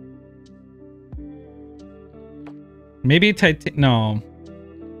 Maybe no.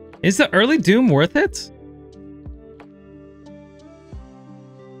 Is the early Doom worth it?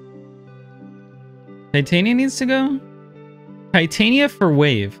 Titania needs to go? Titania for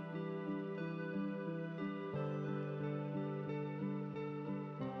Wave.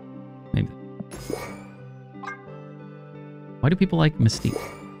 Maybe. Why do people like Mystique?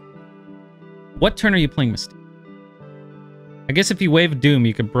 What turn are you playing Mystique? I guess if you wave Doom,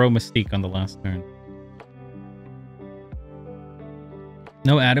 you could bro Mystique on the last turn.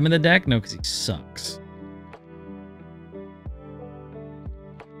 No Adam in the deck? No, because he sucks.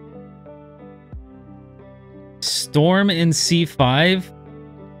 Storm in C5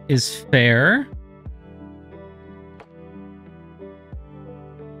 is fair.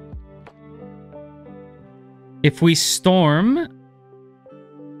 If we Storm,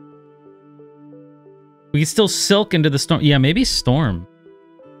 we can still Silk into the Storm. Yeah, maybe Storm.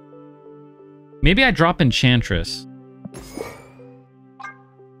 Maybe I drop Enchantress.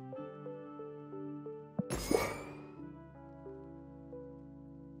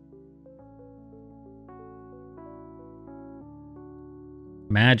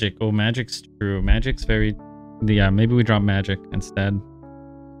 Magic. Oh, Magic's true. Magic's very... Yeah, maybe we drop Magic instead.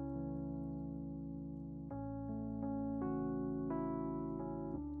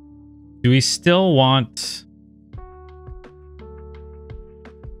 Do we still want...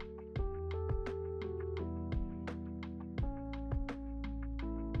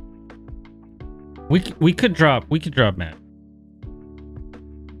 We could drop Magic.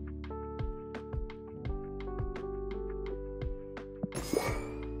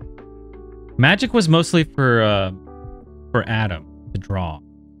 Magic was mostly for Adam to draw.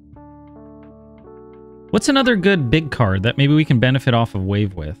 What's another good big card that maybe we can benefit off of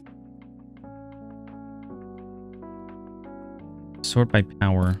Wave with? Sort by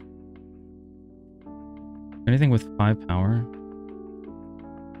power. Anything with 5 power?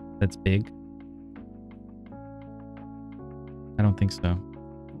 That's big? I don't think so.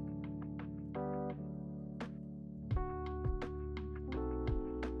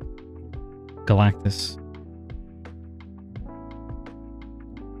 Galactus.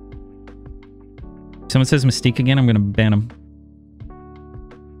 Someone says Mystique again, I'm gonna ban him.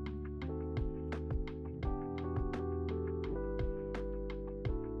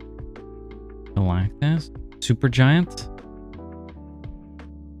 Galactus. Supergiant.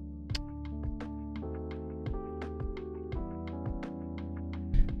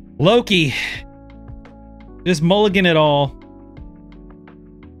 Loki. Just mulligan it all.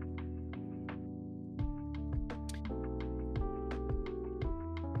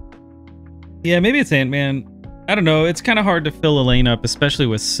 Yeah, maybe it's Ant-Man. I don't know. It's kind of hard to fill a lane up, especially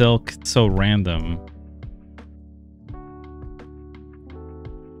with Silk. It's so random.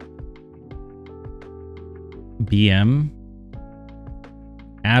 BM?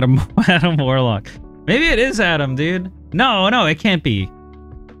 Adam Warlock. Maybe it is Adam, dude. No, it can't be.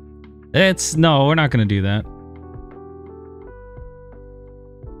 No, we're not gonna do that.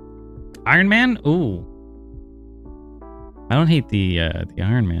 Iron Man? Ooh. I don't hate the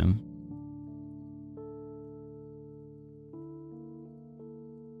Iron Man.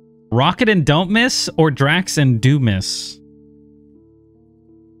 Rocket and Don't Miss or Drax and Do Miss?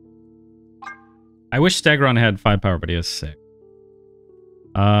 I wish Stegron had 5 power, but he has 6.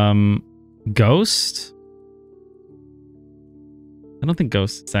 Ghost? I don't think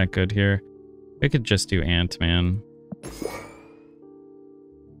Ghost is that good here. We could just do Ant-Man.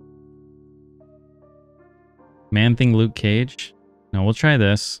 Man-Thing Luke Cage? No, we'll try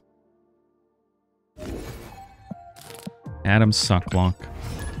this. Adam Sucklock.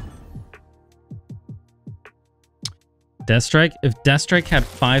 Deathstrike? If Deathstrike had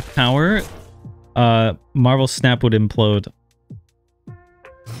 5 power, Marvel Snap would implode.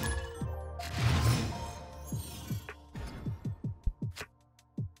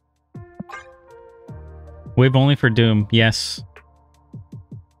 Wave only for Doom, yes.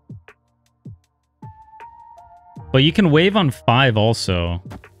 But you can wave on 5 also.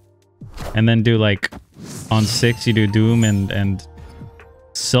 And then do like on 6 you do Doom and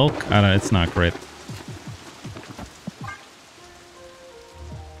Silk. I don't know, it's not great.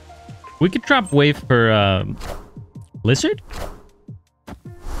 We could drop wave for Lizard?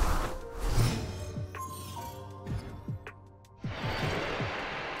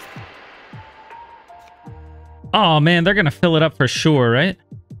 Oh man, they're gonna fill it up for sure, right?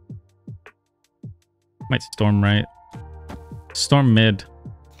 Might storm right. Storm mid.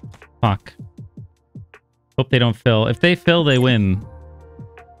 Fuck. Hope they don't fill. If they fill, they win.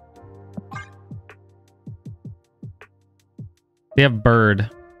 They have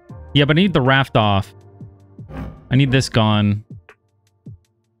bird. Yeah, but I need the raft off. I need this gone.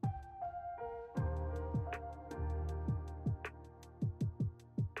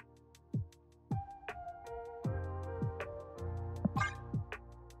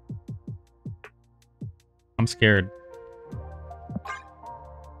 I'm scared.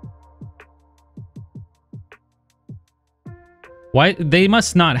 Why? They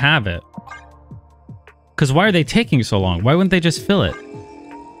must not have it. Because why are they taking so long? Why wouldn't they just fill it?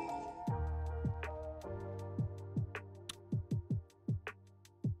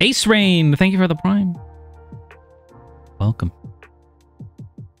 Ace Rain, thank you for the prime. Welcome.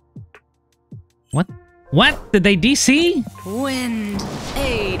 What? What? Did they DC? Wind,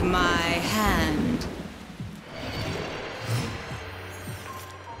 aid my hand.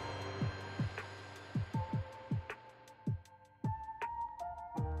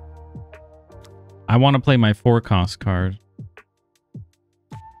 I want to play my 4-cost card.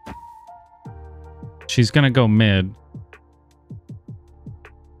 She's going to go mid.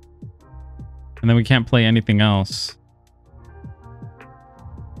 And then we can't play anything else.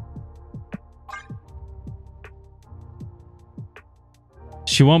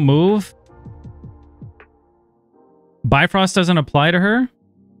 She won't move? Bifrost doesn't apply to her?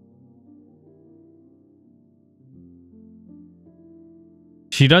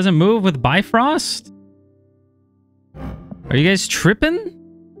 She doesn't move with Bifrost? Are you guys tripping?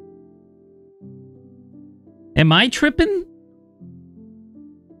 Am I tripping?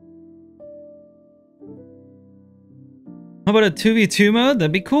 How about a 2v2 mode?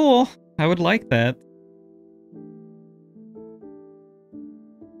 That'd be cool. I would like that.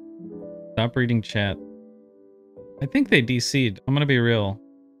 Stop reading chat. I think they DC'd. I'm gonna be real.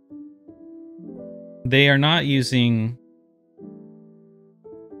 They are not using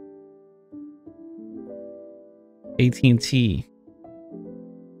AT&T.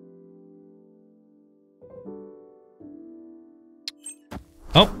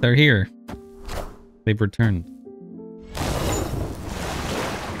 Oh, they're here. They've returned.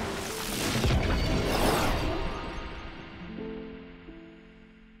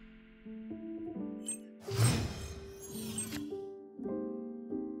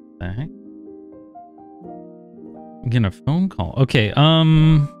 The heck? I'm getting a phone call. Okay,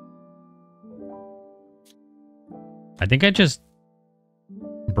 I think I just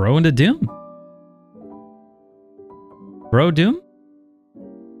bro into Doom. Bro Doom?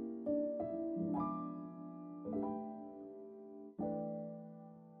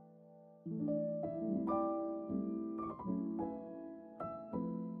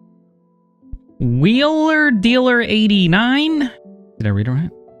 Wheeler Dealer 89. Did I read it right?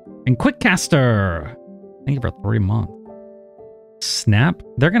 And Quickcaster. Thank you for 3 months. Snap?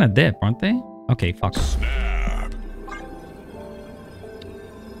 They're gonna dip, aren't they? Okay, fuck. Snap.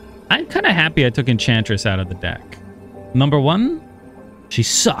 I'm kind of happy I took Enchantress out of the deck. Number 1, she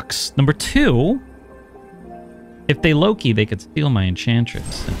sucks. Number 2, if they Loki, they could steal my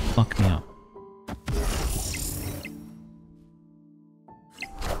Enchantress and fuck me up.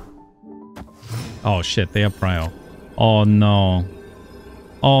 Oh shit, they have Prio. Oh no.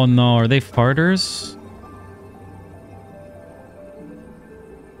 Oh no, are they farters?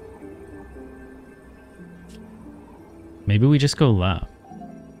 Maybe we just go left.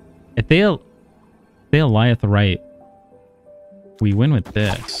 If they Eliath right, we win with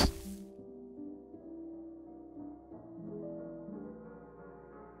this.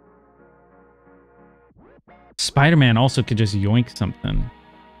 Spider-Man also could just yoink something.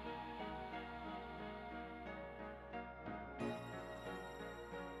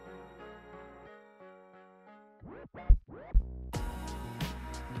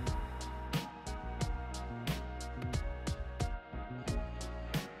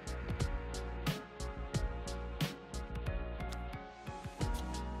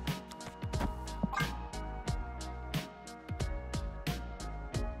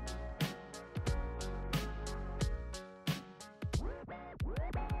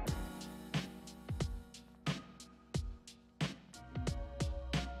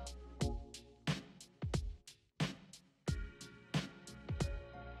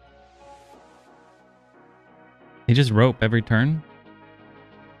 They just rope every turn?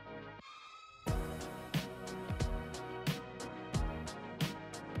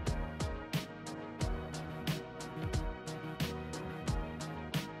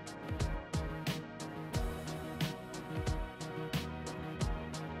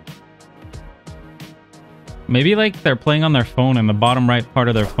 Maybe like they're playing on their phone and the bottom right part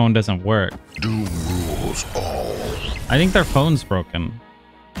of their phone doesn't work. Doom rules all. I think their phone's broken.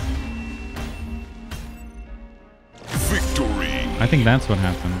 Victory. I think that's what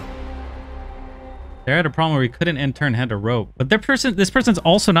happened. They had a problem where we couldn't end turn, had to rope. But this person's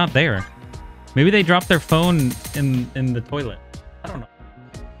also not there. Maybe they dropped their phone in the toilet. I don't know.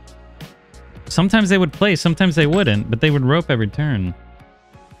 Sometimes they would play, sometimes they wouldn't, but they would rope every turn.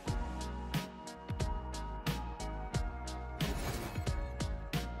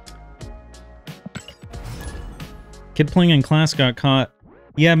 Kid playing in class got caught.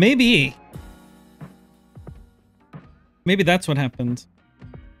 Yeah, maybe. Maybe that's what happened.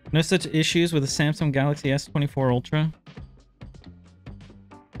 No such issues with the Samsung Galaxy S24 Ultra.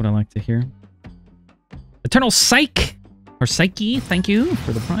 What I like to hear. Eternal Psych! Or Psyche, thank you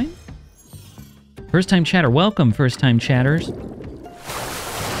for the Prime. First time chatter, welcome first time chatters.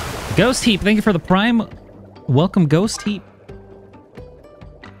 Ghost Heap, thank you for the Prime. Welcome Ghost Heap.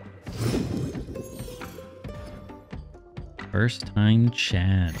 First time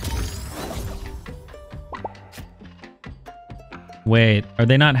chat. Wait, are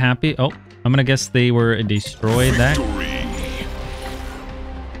they not happy? Oh, I'm gonna guess they were destroyed. That.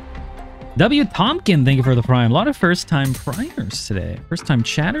 W. Tompkin, thank you for the Prime. A lot of first time primers today. First time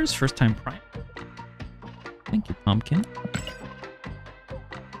chatters, first time prime. Thank you, Tompkin.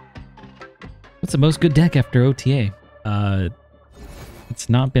 What's the most good deck after OTA? It's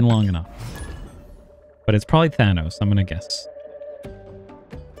not been long enough. But it's probably Thanos, I'm gonna guess.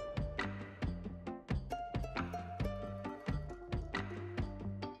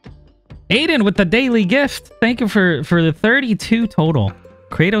 Aiden with the daily gift. Thank you for the 32 total.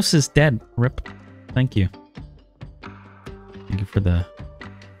 Kratos is dead. Rip. Thank you. Thank you for the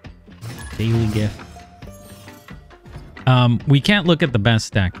daily gift. We can't look at the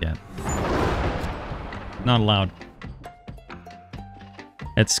best deck yet. Not allowed.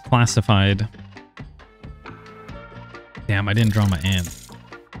 It's classified. Damn, I didn't draw my hand.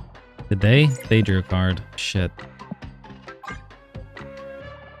 Did they? They drew a card. Shit.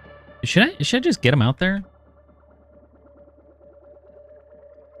 Should I just get him out there?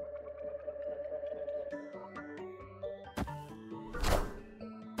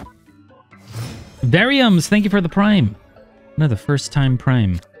 Variums, thank you for the Prime. Another first time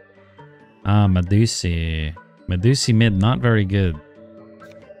Prime. Medusi. Medusi mid, not very good.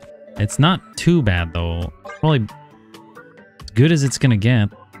 It's not too bad though. Probably as good as it's gonna get.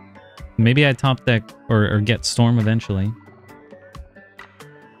 Maybe I top deck or get Storm eventually.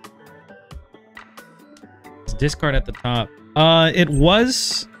 It's discard at the top. It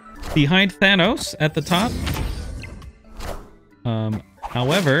was behind Thanos at the top.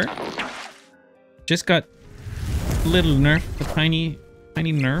 However, just got a little nerf, a tiny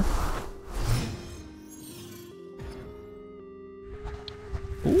nerf.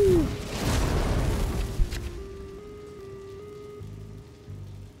 Ooh.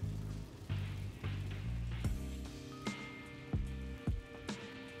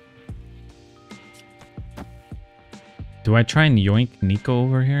 Do I try and yoink Nico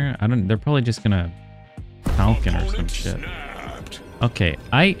over here? I don't. They're probably just gonna Falcon or some shit. Okay,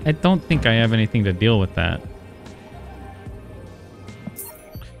 I don't think I have anything to deal with that.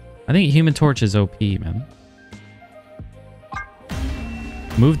 I think Human Torch is OP, man.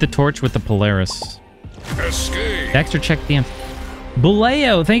 Move the torch with the Polaris. Escape. Dekkster, check the answer.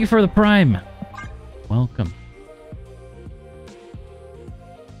 Buleo, thank you for the prime. Welcome.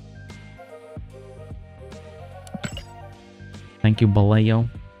 Thank you, Buleo.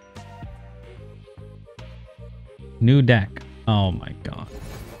 New deck. Oh my god.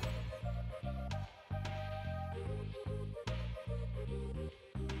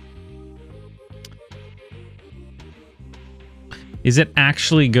 Is it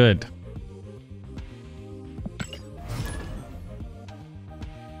actually good?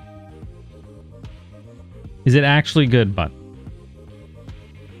 Is it actually good, Butt?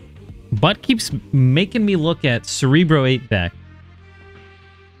 Butt keeps making me look at Cerebro 8 deck.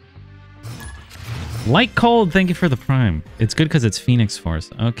 Light Cold, thank you for the prime. It's good because it's Phoenix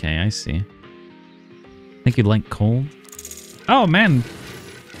Force. Okay, I see. Thank you, Light Cold. Oh, man.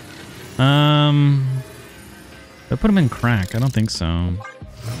 I put him in crack. I don't think so.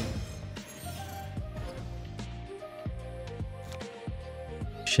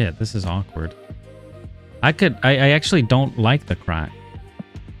 Shit, this is awkward. I actually don't like the crack.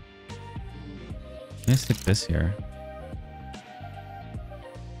 Let me stick this here.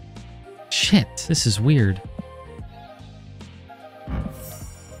 Shit, this is weird.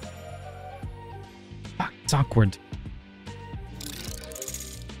 Fuck, it's awkward.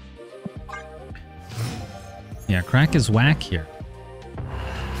 Yeah, crack is whack here.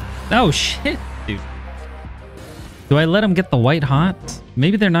 Oh shit, dude. Do I let him get the white hot?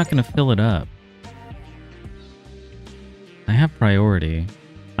 Maybe they're not going to fill it up. I have priority.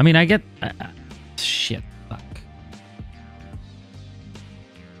 I mean, I get... shit, fuck.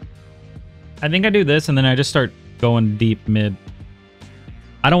 I think I do this and then I just start going deep mid.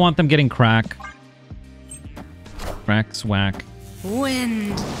 I don't want them getting crack. Crack's whack.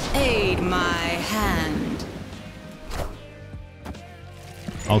 Wind, aid my hand.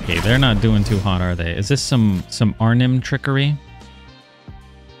 Okay, they're not doing too hot, are they? Is this some Arnim trickery?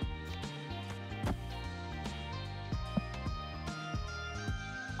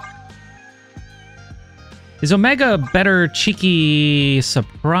 Is Omega a better cheeky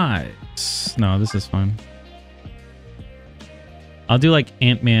surprise? No, this is fine. I'll do like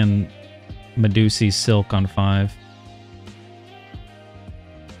Ant-Man Medusi Silk on 5.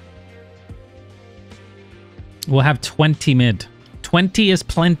 We'll have 20 mid. 20 is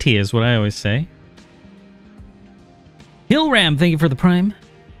plenty, is what I always say. Hillram, thank you for the prime.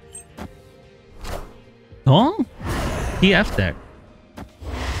 Oh? PF deck.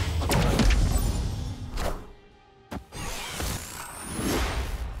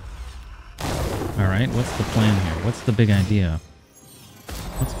 Alright, what's the plan here? What's the big idea?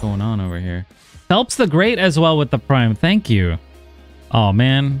 What's going on over here? Helps the great as well with the prime. Thank you. Oh,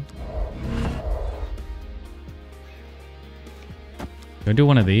 man. Do I do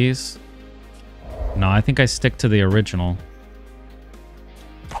one of these? No, I think I stick to the original.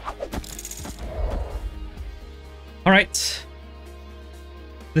 All right.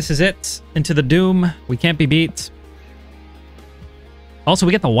 This is it. Into the doom. We can't be beat. Also,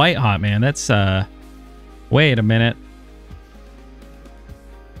 we get the white hot, man. That's, wait a minute.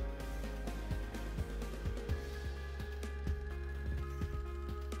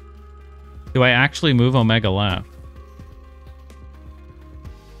 Do I actually move Omega left?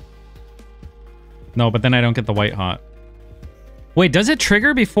 No, but then I don't get the white hot. Wait, does it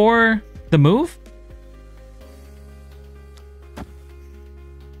trigger before the move?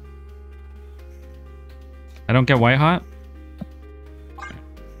 I don't get white hot?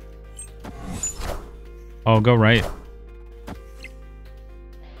 Oh, go right.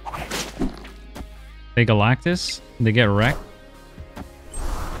 They Galactus? They get wrecked?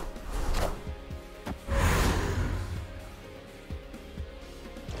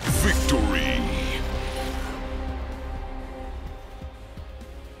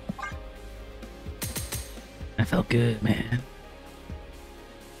 Felt good, man.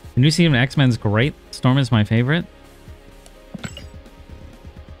 The new season of X-Men's great. Storm is my favorite.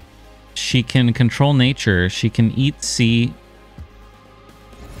 She can control nature. She can eat C8.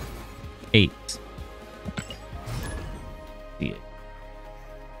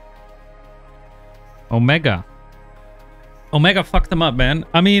 Omega. Omega fucked them up, man.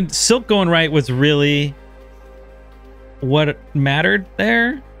 I mean, Silk going right was really what mattered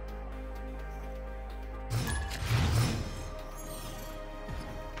there.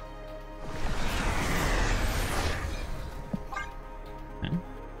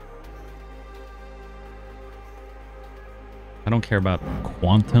 don't care about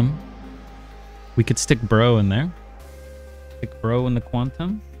quantum. We could stick bro in there. Stick bro in the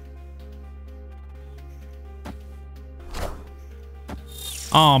quantum.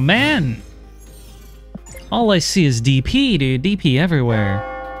 Oh man. All I see is DP, dude. DP everywhere.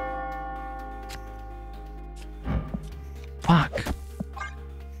 Fuck.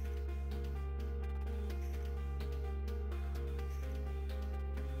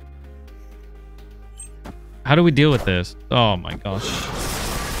 How do we deal with this? Oh my gosh.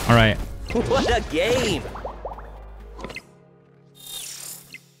 All right. What a game!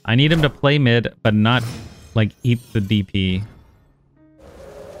 I need him to play mid, but not like eat the DP.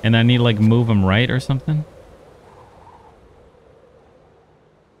 And I need to like move him right or something.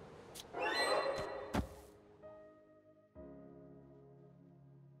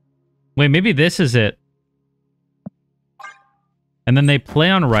 Wait, maybe this is it. And then they play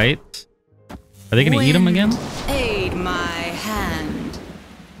on right. Are they gonna eat him again? Aid my hand.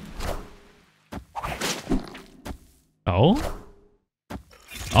 Oh?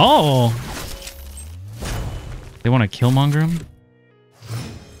 Oh! They want to killmonger him?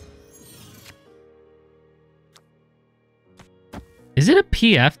 Is it a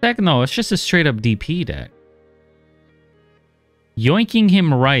PF deck? No, it's just a straight up DP deck. Yoinking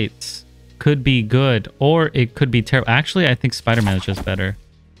him right could be good, or it could be terrible. Actually, I think Spider-Man is just better.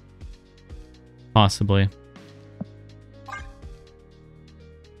 Possibly.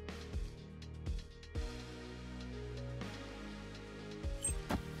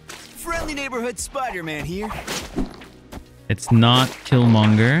 Friendly neighborhood Spider-Man here. It's not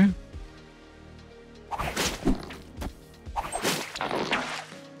Killmonger.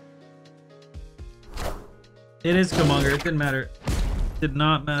 It is Killmonger. It didn't matter. Did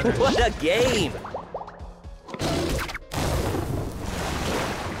not matter. What a game!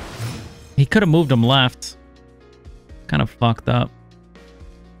 He could have moved him left. Kind of fucked up.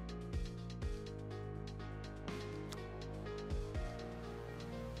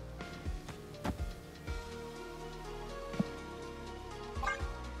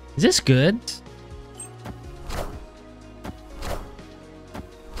 Is this good?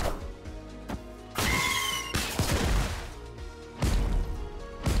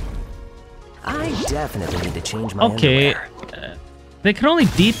 I definitely need to change my Okay. underwear. They can only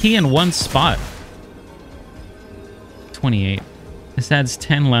DP in one spot. 28. This adds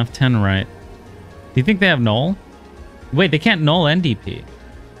 10 left, 10 right. Do you think they have null? Wait, they can't null and DP.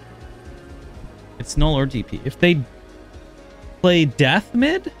 It's null or DP. If they play death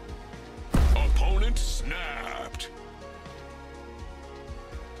mid? Opponent snapped.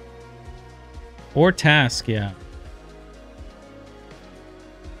 Or task, yeah.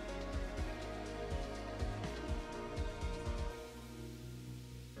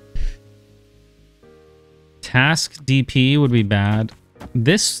 Task DP would be bad.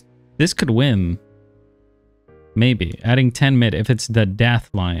 This could win. Maybe. Adding 10 mid if it's the death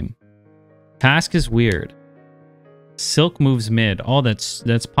line. Task is weird. Silk moves mid. Oh,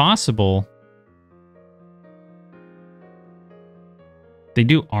 that's possible. They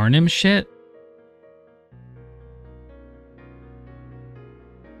do Arnim shit?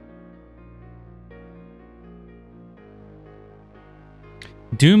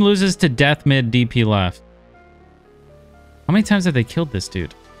 Doom loses to death mid, DP left. How many times have they killed this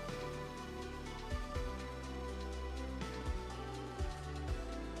dude?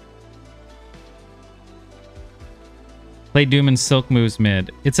 Play Doom and Silk moves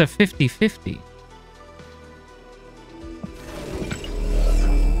mid. It's a 50-50.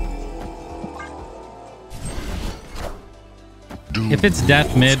 If it's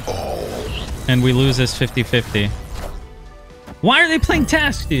death mid and we lose this 50-50. Why are they playing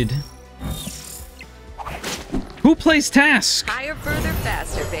Task, dude? Who plays Task? Higher, further,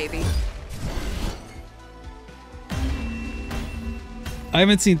 faster, baby. I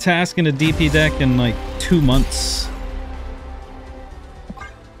haven't seen Task in a DP deck in like 2 months.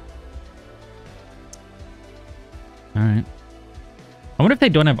 Alright. I wonder if they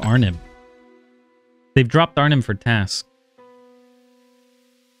don't have Arnim. They've dropped Arnim for Task.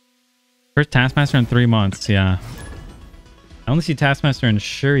 First Taskmaster in 3 months, yeah. I only see Taskmaster in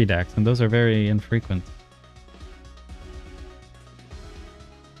Shuri decks, and those are very infrequent.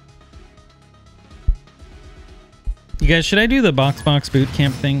 You guys, should I do the box boot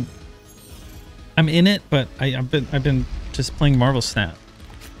camp thing? I'm in it, but I've been just playing Marvel Snap.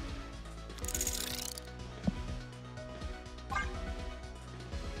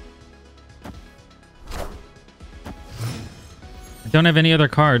 I don't have any other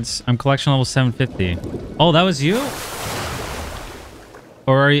cards. I'm collection level 750. Oh, that was you?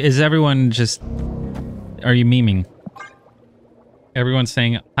 Or is everyone just... Are you memeing? Everyone's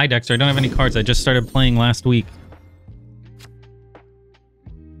saying, hi, Dexter. I don't have any cards. I just started playing last week.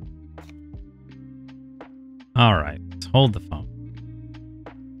 All right. Hold the phone.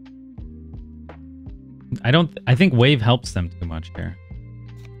 I think wave helps them too much here.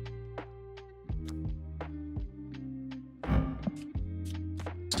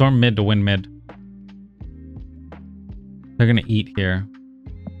 Storm mid to win mid. They're gonna eat here.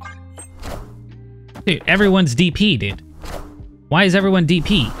 Dude, everyone's DP, dude. Why is everyone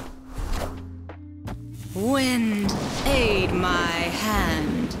DP? Wind, aid my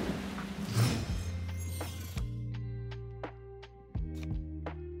hand.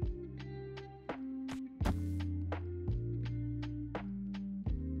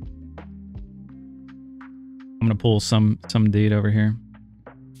 I'm gonna pull some dude over here.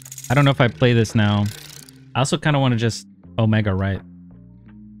 I don't know if I play this now. I also kind of want to just Omega right.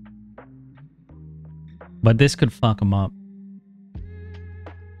 But this could fuck him up.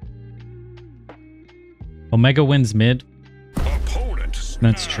 Omega wins mid. Opponent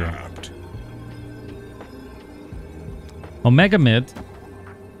That's true. snapped. Omega mid.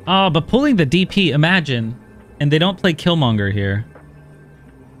 Oh, but pulling the DP, imagine. And they don't play Killmonger here.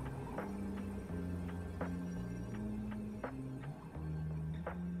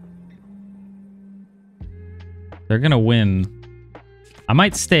 They're gonna win. I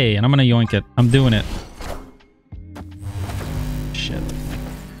might stay, and I'm gonna yoink it. I'm doing it. Shit.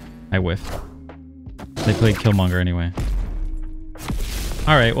 I whiffed. They played Killmonger anyway.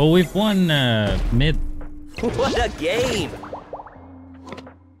 Alright, well, we've won mid. What a game!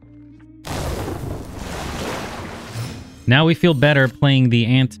 Now we feel better playing the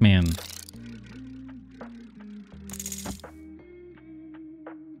Ant-Man.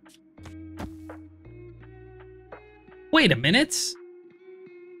 Wait a minute.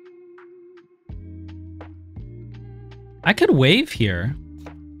 I could wave here.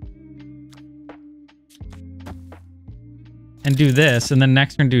 And do this, and then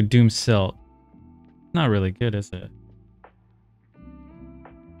next turn do Doom Silt. Not really good, is it?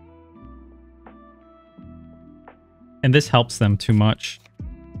 And this helps them too much.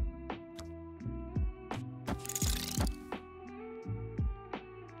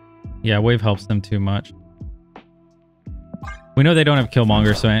 Yeah, wave helps them too much. We know they don't have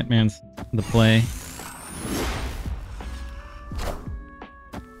Killmonger, so Ant-Man's the play.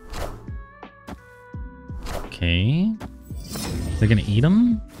 Okay. They're gonna eat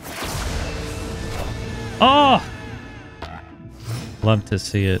him? Oh! Love to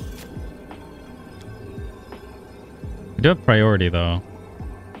see it. We do have priority, though.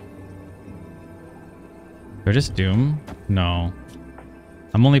 Do I just Doom? No.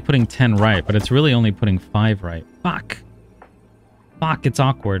 I'm only putting 10 right, but it's really only putting 5 right. Fuck! Fuck, it's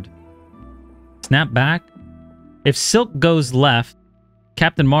awkward. Snap back. If Silk goes left,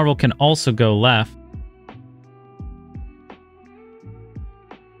 Captain Marvel can also go left.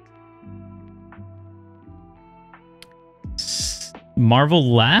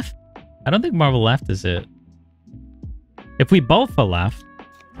 Marvel left? I don't think Marvel left is it. If we both are left,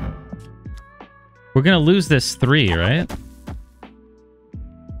 we're gonna lose this 3, right?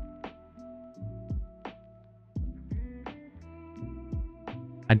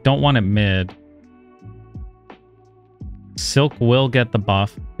 I don't want it mid. Silk will get the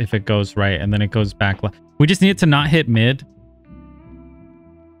buff if it goes right, and then it goes back left. We just need it to not hit mid.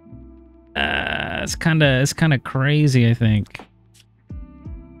 It's kind of crazy, I think.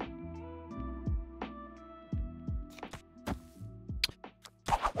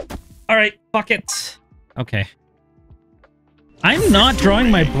 All right, fuck it. Okay. I'm not drawing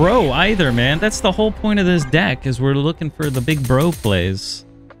my bro either, man. That's the whole point of this deck, is we're looking for the big bro plays.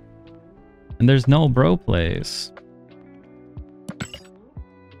 And there's no bro plays.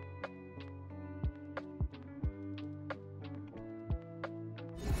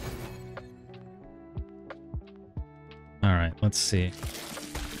 All right, let's see.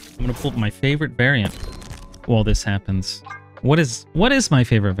 I'm gonna pull up my favorite variant while this happens. What is my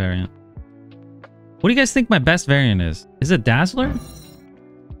favorite variant? What do you guys think my best variant is? Is it Dazzler?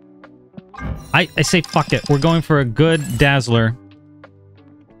 I say fuck it. We're going for a good Dazzler.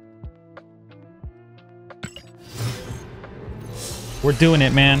 We're doing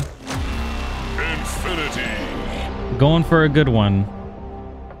it, man. Infinity. Going for a good one.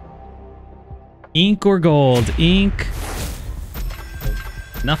 Ink or gold? Ink.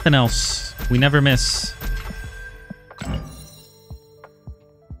 Nothing else. We never miss.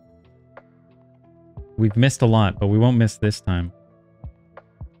 We've missed a lot, but we won't miss this time.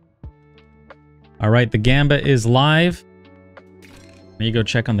 All right, the Gamba is live. Let me go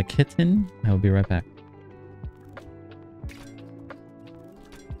check on the kitten. I will be right back.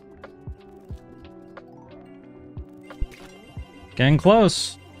 Getting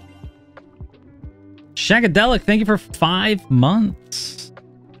close. Shagadelic, thank you for 5 months.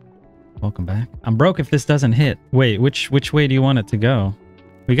 Welcome back. I'm broke if this doesn't hit. Wait, which way do you want it to go?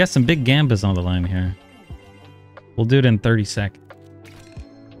 We got some big gambas on the line here. We'll do it in 30 seconds.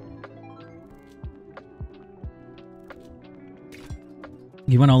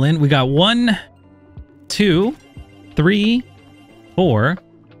 You went all in? We got 1, 2, 3, 4,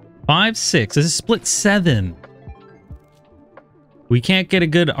 5, 6. This is split 7. We can't get a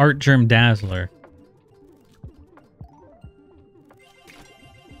good Art Germ Dazzler.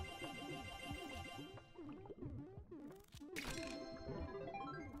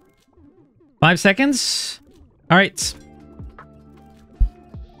 Five seconds. All right.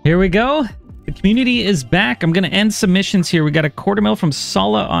 Here we go. The community is back. I'm going to end submissions here. We got a 1/4 from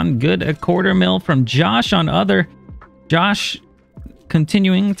Sala on good, a 1/4 from Josh on other. Josh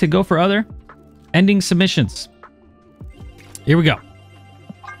continuing to go for other. Ending submissions. Here we go.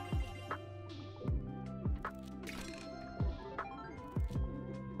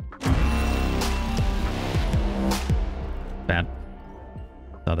 Bad.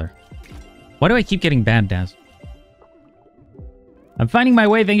 Other. Why do I keep getting bad, Daz? I'm finding my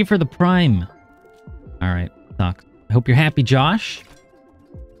way. Thank you for the prime. All right, talk. I hope you're happy, Josh.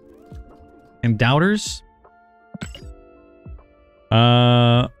 And doubters.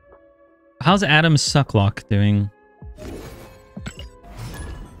 How's Adam Sucklock doing?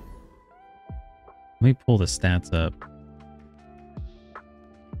 Let me pull the stats up.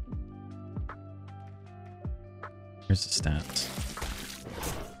 Here's the stats.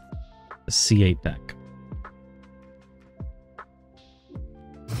 The C8 deck.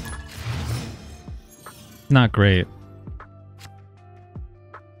 Not great.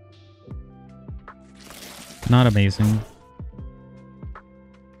 Not amazing.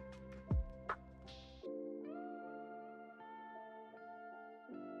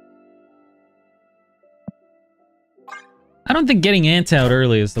 I don't think getting Ant out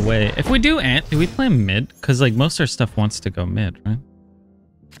early is the way. If we do Ant, do we play mid? Because like most of our stuff wants to go mid, right?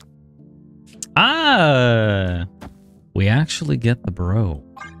 Ah! We actually get the bro.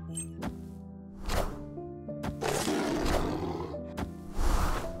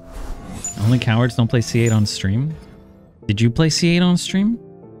 Only cowards don't play C8 on stream? Did you play C8 on stream?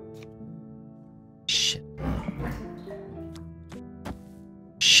 Shit.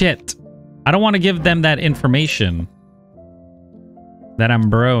 Shit. I don't want to give them that information that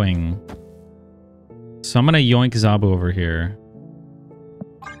I'm broing. So I'm going to yoink Zabu over here.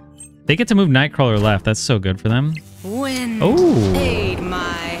 They get to move Nightcrawler left. That's so good for them. Wind Oh. aid my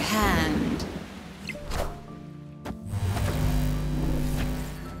hand.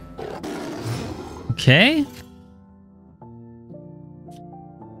 Okay.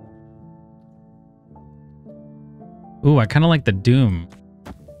 Ooh, I kind of like the Doom.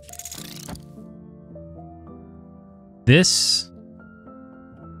 This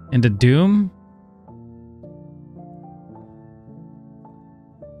into Doom.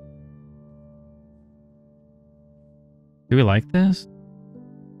 Do we like this?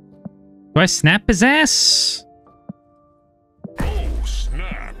 Do I snap his ass? Oh,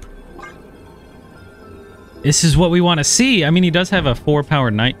 snap. This is what we want to see. I mean, he does have a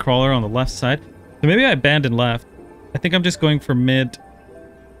 4-power Nightcrawler on the left side. So maybe I abandon left. I think I'm just going for mid.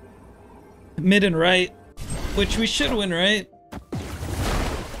 Mid and right. Which we should win, right?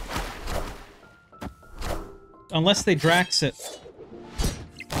 Unless they Drax it.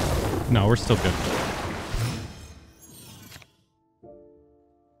 No, we're still good.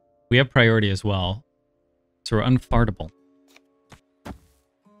 We have priority as well. So we're unfartable.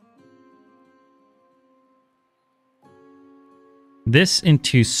 This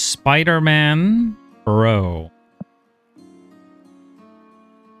into Spider-Man Bro.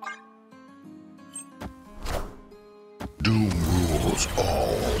 Doom rules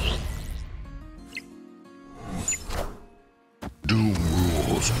all. Doom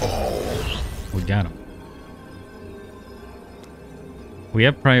rules all. We got him. We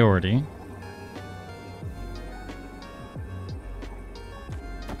have priority.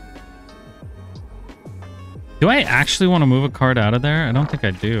 Do I actually want to move a card out of there? I don't think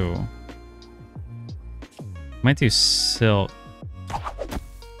I do. Might do Silk.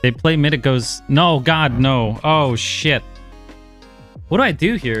 They play mid, it goes... No, God, no. Oh, shit. What do I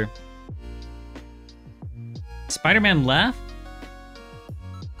do here? Spider-Man left?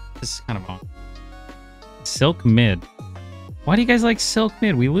 This is kind of wrong. Silk mid. Why do you guys like Silk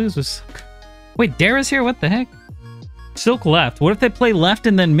mid? We lose with Silk. Wait, Dara's here? What the heck? Silk left. What if they play left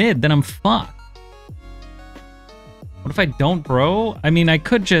and then mid? Then I'm fucked. What if I don't, bro? I mean, I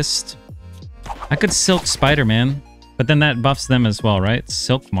could just... I could Silk Spider-Man. But then that buffs them as well, right?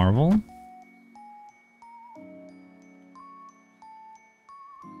 Silk Marvel?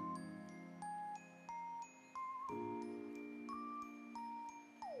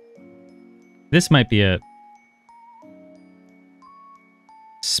 This might be it.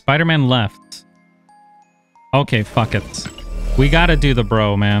 Spider-Man left. Okay, fuck it. We gotta do the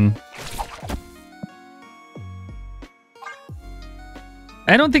bro, man.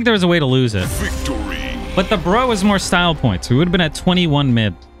 I don't think there was a way to lose it. Victory. But the bro is more style points. We would have been at 21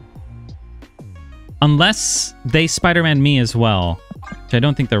 mid. Unless they Spider-Man me as well. Which I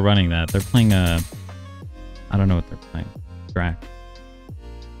don't think they're running that. They're playing a... I don't know what they're playing. Drac.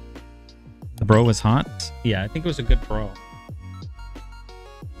 The bro was hot? Yeah, I think it was a good bro.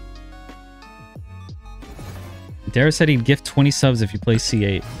 Dara said he'd gift 20 subs if you play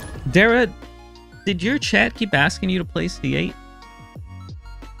C8. Dara, did your chat keep asking you to play C8?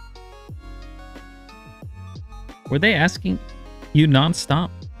 Were they asking you nonstop?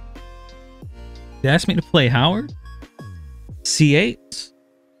 They asked me to play Howard? C8?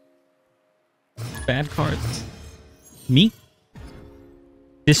 Bad cards. Me?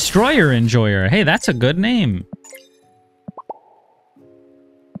 Destroyer Enjoyer. Hey, that's a good name.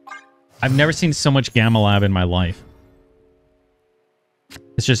 I've never seen so much Gamma Lab in my life.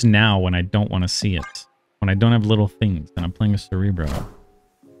 It's just now when I don't want to see it. When I don't have little things and I'm playing a Cerebro.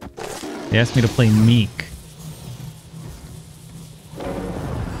 They asked me to play Meek.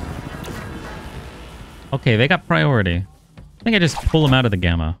 Okay, they got priority. I think I just pull them out of the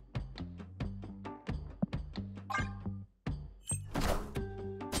Gamma.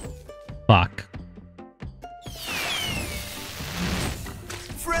 Fuck.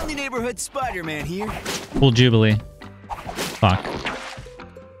 Friendly neighborhood Spider-Man here. Full Jubilee. Fuck.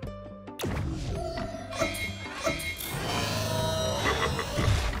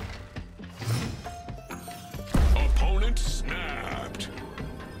 Opponent snapped.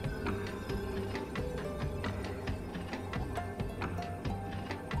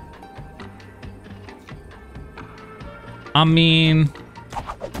 I mean,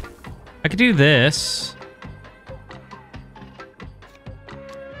 I could do this.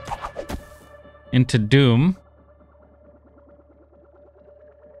 Into Doom.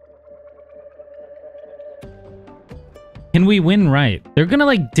 Can we win right? They're gonna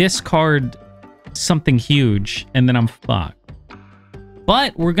like discard something huge and then I'm fucked.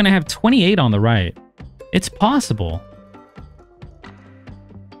 But we're gonna have 28 on the right. It's possible.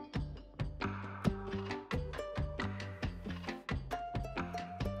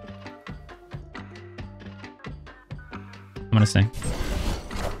 I'm gonna sing.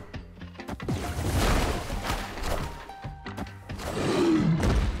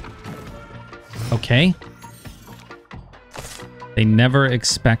 Okay. They never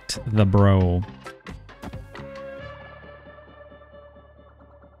expect the bro.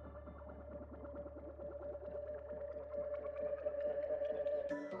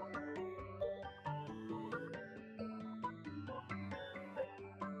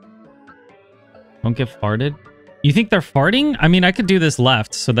 Don't get farted? You think they're farting? I mean, I could do this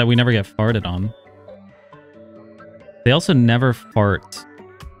left so that we never get farted on. They also never fart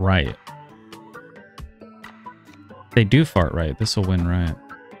right. They do fart right. This will win right.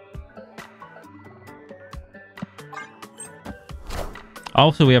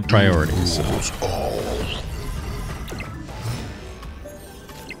 Also, we have priorities.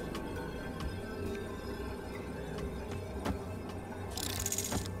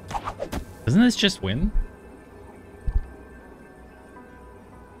 Doesn't this just win?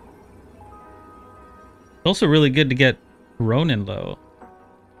 It's also really good to get Ronin low.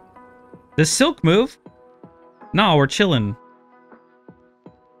 Does Silk move? No, we're chilling.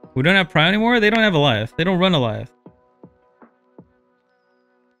 We don't have Prime anymore? They don't have Eliath. They don't run Eliath.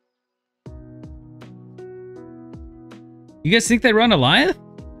 You guys think they run Eliath?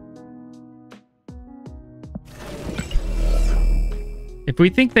 If we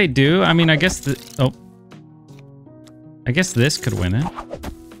think they do, I mean, I guess I guess this could win it.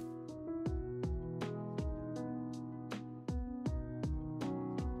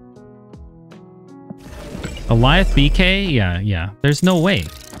 Eliath BK? Yeah. There's no way.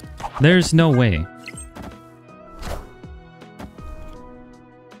 There's no way.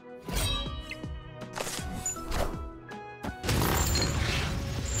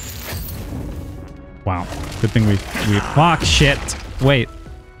 Wow. Good thing we fuck shit. Wait,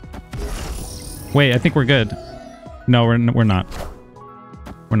 I think we're good. No, we're not.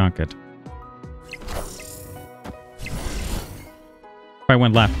 We're not good. If I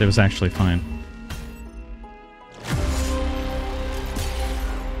went left, it was actually fine.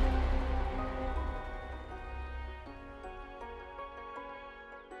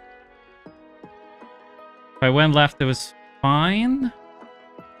 If I went left, it was fine.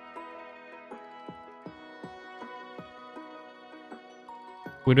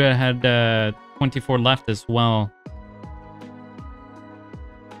 Would have had 24 left as well.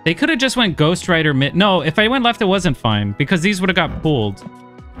 They could have just went Ghost Rider mid. No, if I went left, it wasn't fine because these would have got pulled.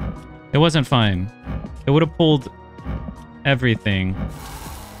 It wasn't fine. It would have pulled everything.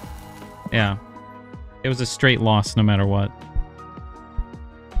 Yeah. It was a straight loss no matter what.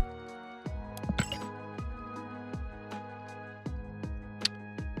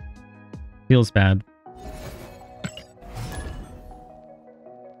 Feels bad.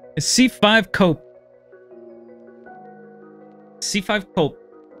 Is C5 cope? C5 cope.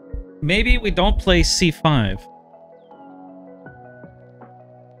 Maybe we don't play C5.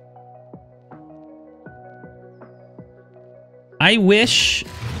 I wish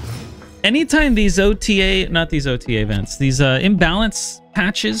anytime these OTA, not these OTA events, these imbalance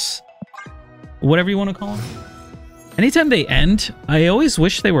patches, whatever you want to call them, anytime they end, I always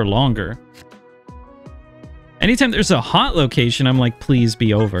wish they were longer. Anytime there's a hot location, I'm like, please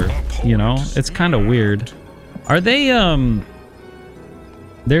be over. You know, it's kind of weird. Are they,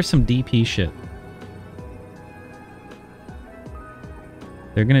 there's some DP shit.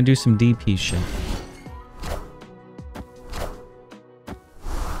 They're gonna do some DP shit.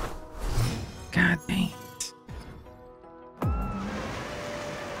 God dang it.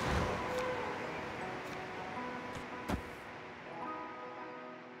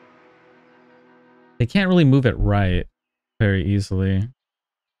 They can't really move it right very easily.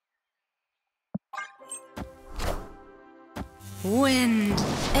 Wind,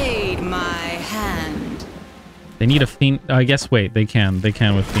 aid my hand. They need a Phoenix. I guess, wait, they can. They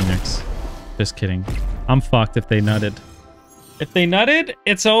can with Phoenix. Just kidding. I'm fucked if they nutted. If they nutted,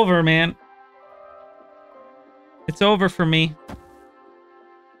 it's over, man. It's over for me.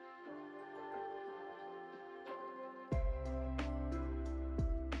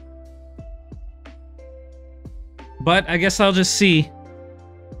 But I guess I'll just see.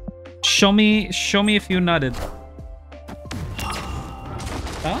 Show me if you nutted.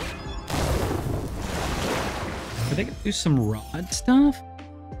 Huh? Are they gonna do some rod stuff?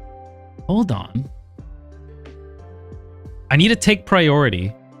 Hold on. I need to take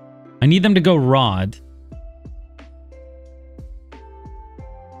priority. I need them to go rod.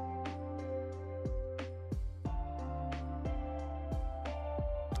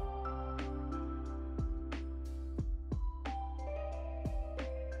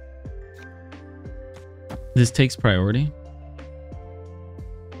 This takes priority.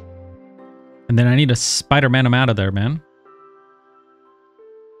 And then I need to Spider-Man him out of there, man.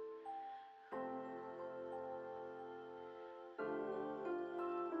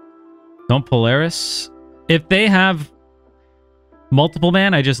 Don't Polaris. If they have multiple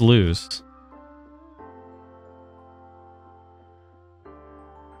man, I just lose.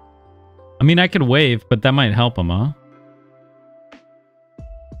 I mean, I could wave, but that might help him, huh?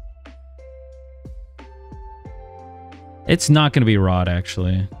 It's not going to be Rod,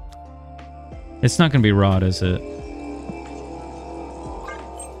 actually. It's not going to be Rod, is it?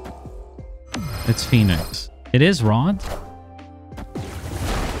 It's Phoenix. It is Rod?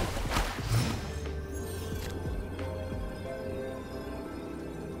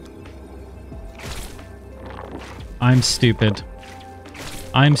 I'm stupid.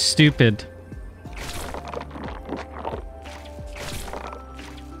 I'm stupid.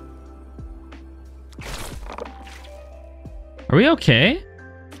 Are we okay?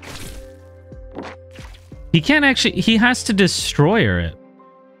 He can't actually... He has to destroyer it.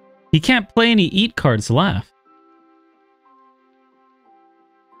 He can't play any eat cards left.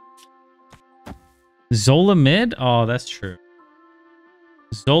 Zola mid? Oh, that's true.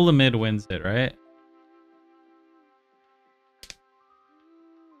 Zola mid wins it, right?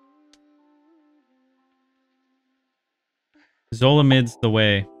 Zola mid's the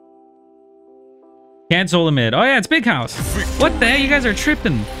way. Can't Zola mid. Oh yeah, it's Big House. What the hell? You guys are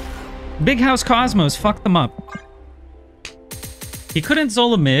tripping. Big House Cosmos fucked them up. He couldn't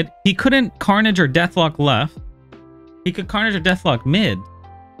Zola mid. He couldn't Carnage or Deathlock left. He could Carnage or Deathlock mid.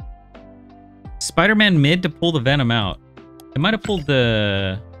 Spider-Man mid to pull the Venom out. It might have pulled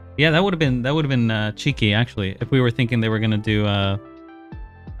the... Yeah, that would have been cheeky actually if we were thinking they were gonna do the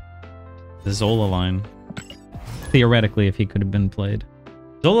Zola line. Theoretically, if he could have been played.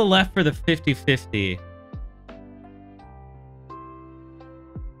 Zola left for the 50-50.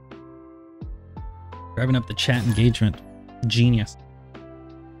 Driving up the chat engagement. Genius.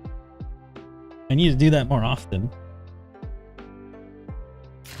 I need to do that more often.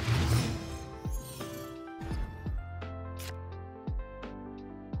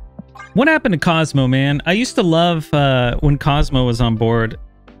 What happened to Cosmo, man? I used to love when Cosmo was on board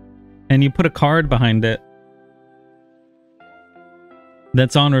and you put a card behind it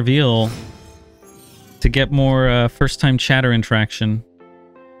that's on reveal to get more first-time chatter interaction.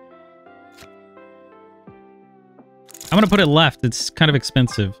 I'm gonna put it left. It's kind of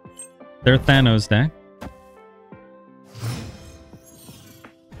expensive. They're Thanos deck.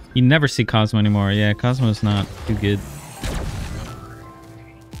 You never see Cosmo anymore. Yeah, Cosmo's not too good.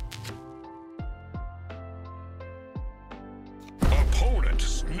 Opponent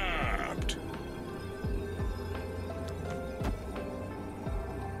snapped.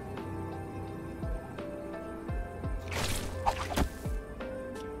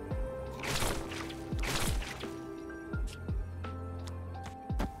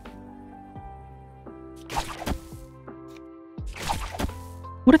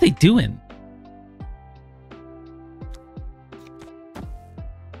 What are they doing?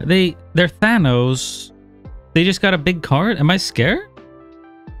 They're Thanos. They just got a big card. Am I scared?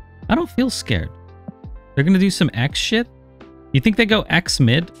 I don't feel scared. They're gonna do some X shit? You think they go X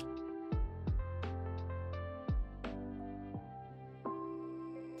mid?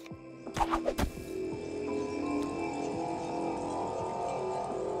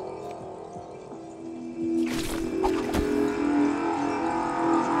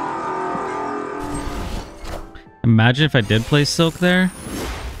 Imagine if I did play Silk there.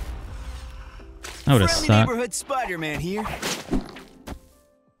 That would have Friendly sucked. neighborhood Spider-Man here.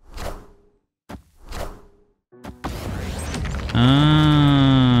 Ah,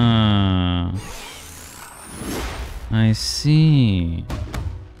 I see.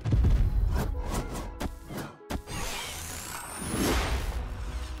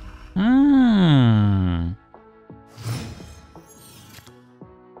 Ah,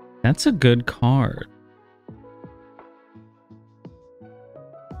 that's a good card.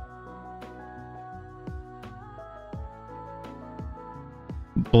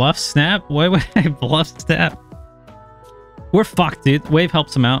 Bluff snap? Why would I bluff snap? We're fucked, dude. Wave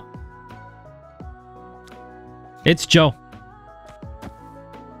helps him out. It's Joe.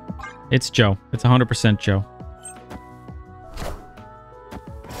 It's Joe. It's 100% Joe.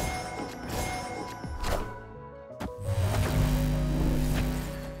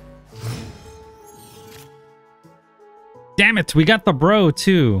 Damn it, we got the bro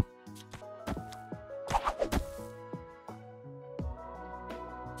too.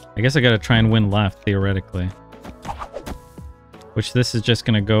 I guess I gotta try and win left, theoretically. Which this is just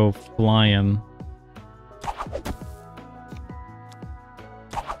gonna go flying.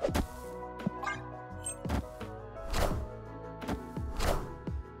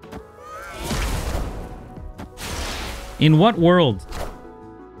 In what world?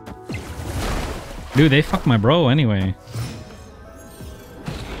 Dude, they fucked my bro anyway.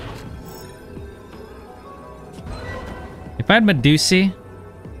 If I had Medusi,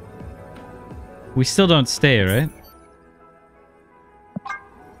 we still don't stay, right?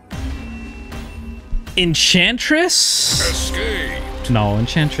 Enchantress? Escape. No,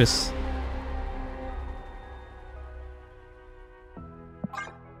 Enchantress.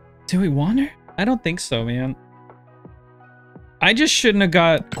 Do we want her? I don't think so, man. I just shouldn't have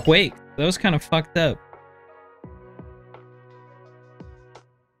got Quake. That was kind of fucked up.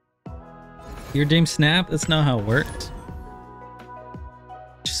 Your Dame Snap? That's not how it works.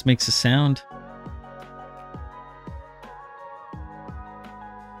 It just makes a sound.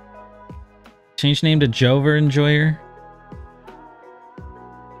 Change name to Jover Enjoyer.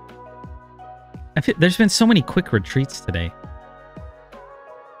 There's been so many quick retreats today.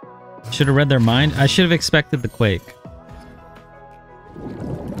 Should have read their mind. I should have expected the Quake.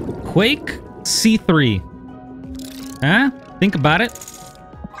 Quake C3. Huh? Think about it.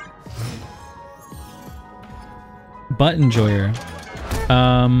 Butt Enjoyer.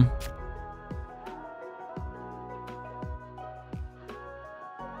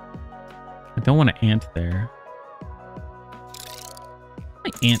 I don't want to ant there. Am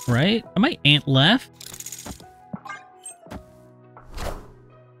I ant right? Am I ant left?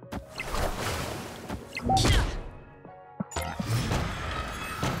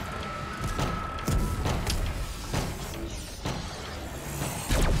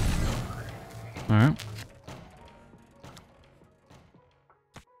 Alright.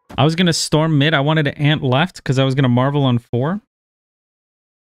 I was going to storm mid. I wanted to ant left because I was going to marvel on 4.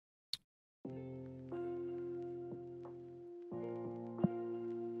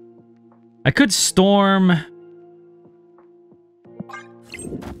 I could storm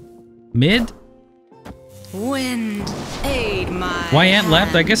mid. Wind, aid my Why ant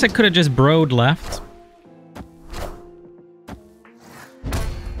left? I hand. guess I could have just broed left.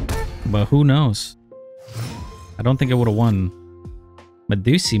 But who knows? I don't think it would have won.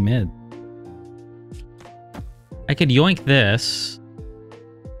 Medusi mid. I could yoink this.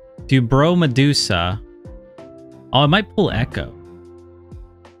 Do bro Medusa. Oh, I might pull Echo.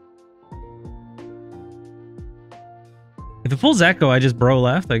 If it pulls Echo, I just bro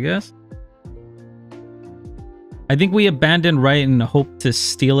left, I guess. I think we abandon right and hope to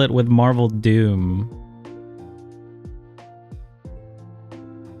steal it with Marvel Doom.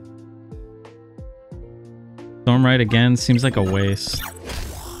 Storm right again seems like a waste.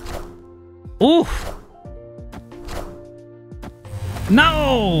 Oof!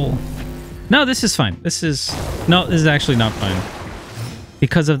 No! No, this is fine. This is actually not fine.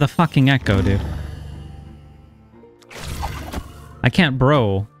 Because of the fucking Echo, dude. I can't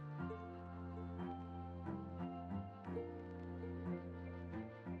bro.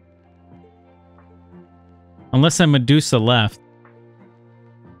 Unless I'm Medusa left.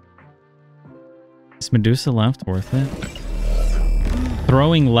 Is Medusa left worth it?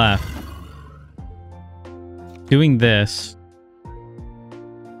 Throwing left. Doing this.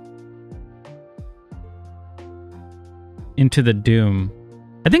 Into the Doom.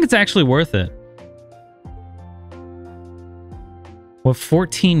 I think it's actually worth it. We have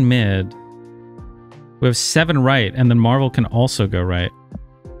 14 mid. We have 7 right, and then Marvel can also go right.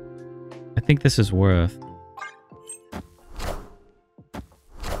 I think this is worth.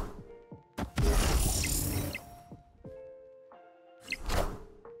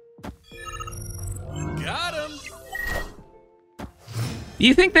 Got him.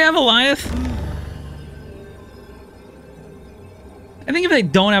 You think they have Eliath? I think if they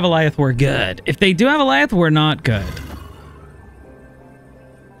don't have Eliath, we're good. If they do have Eliath, we're not good.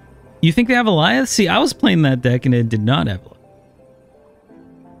 You think they have Eliath? See, I was playing that deck and it did not have Eliath.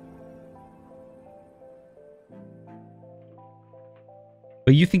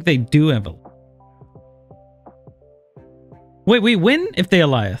 But you think they do have Eliath? Wait, we win if they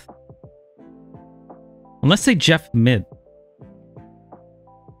Eliath. Unless they Jeff mid.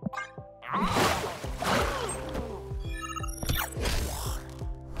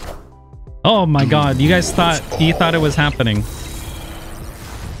 Oh my god, you guys thought it was happening.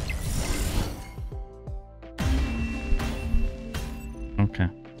 Okay.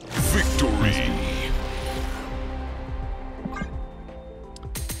 Victory.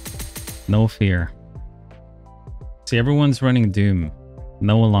 No fear. See, everyone's running Doom.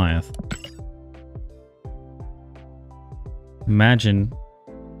 No Eliath. Imagine.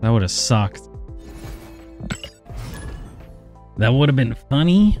 That would have sucked. That would have been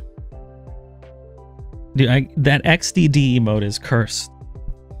funny. Dude, that XDD emote is cursed.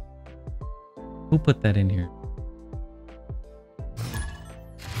 Who put that in here?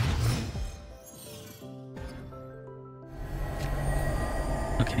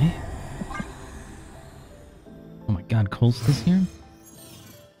 Okay. Oh my god, Cole's this here?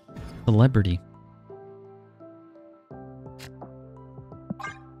 Celebrity.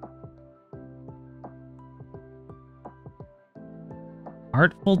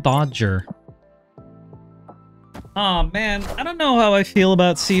 Artful Dodger. Oh man, I don't know how I feel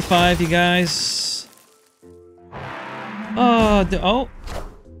about C5, you guys. Oh.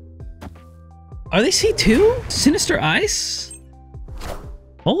 Are they C2? Sinister Ice?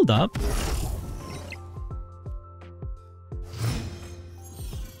 Hold up.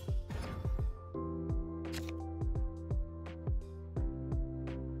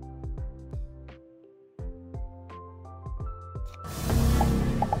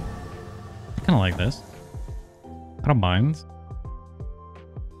 I kind of like this. I don't mind.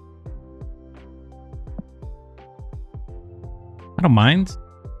 I don't mind.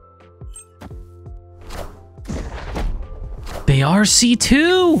 They are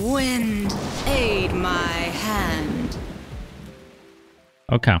C2! Wind, aid my hand.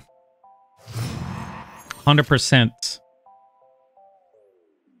 Okay. 100%.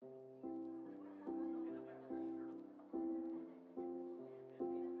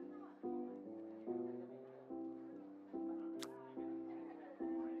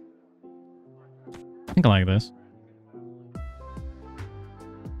 I think I like this.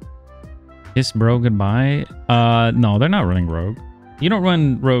 Kiss bro goodbye. No, they're not running rogue. You don't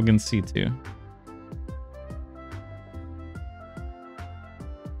run rogue in C2.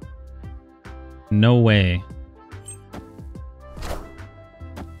 No way.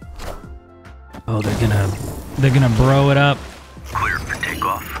 Oh, they're gonna bro it up. Clear for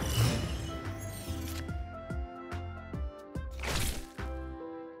takeoff.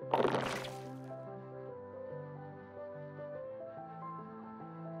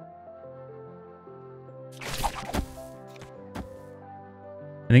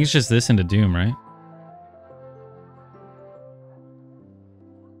 I think it's just this into Doom, right?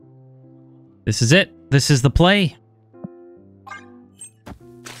 This is it. This is the play.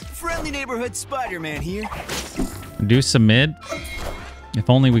 Friendly neighborhood Spider-Man here. Do some mid. If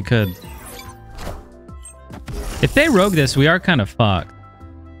only we could. If they rogue this, we are kind of fucked.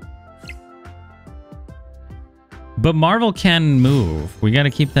 But Marvel can move. We got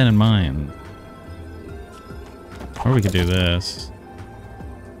to keep that in mind. Or we could do this.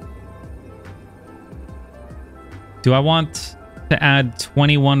 Do I want to add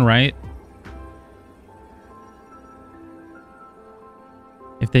 21 right?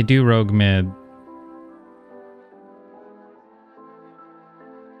 If they do rogue mid.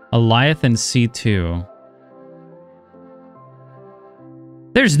 Eliath and C2.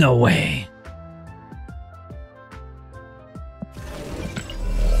 There's no way.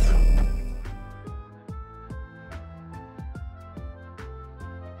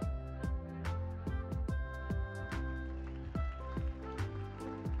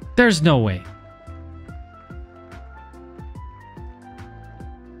 There's no way.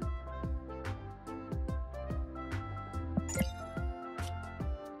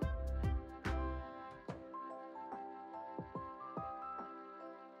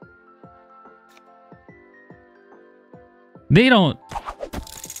 They don't.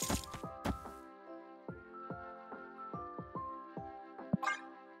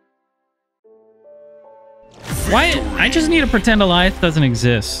 Why? I just need to pretend Eliath doesn't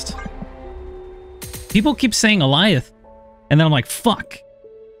exist. People keep saying Eliath, and then I'm like, fuck.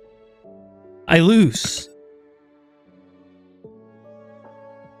 I lose.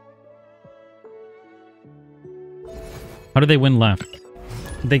 How do they win left?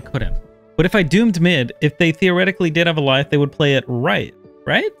 They couldn't. But if I doomed mid, if they theoretically did have Eliath, they would play it right,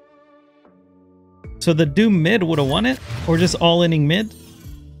 right? So the doom mid would have won it? Or just all-inning mid?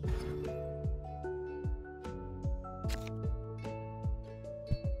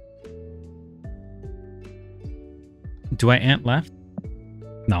 Do I ant left?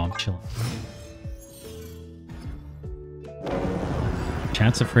 No, I'm chilling.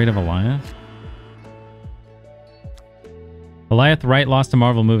 Chance afraid of Eliath? Eliath right lost to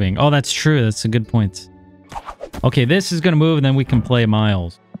Marvel moving. Oh, that's true. That's a good point. Okay, this is going to move, and then we can play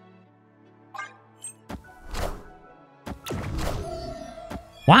Miles.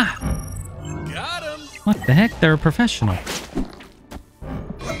 Wow. Got him. What the heck? They're a professional.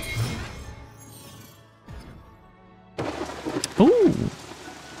 Ooh.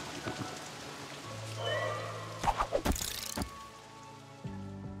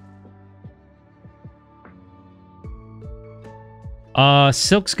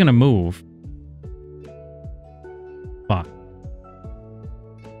 Silk's gonna move. Fuck.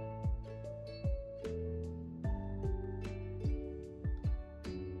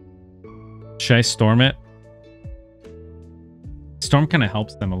 Should I storm it? Storm kind of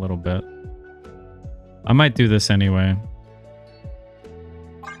helps them a little bit. I might do this anyway.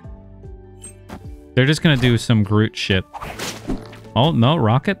 They're just gonna do some Groot shit. Oh, no,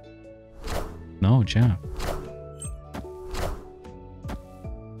 Rocket? No, jab.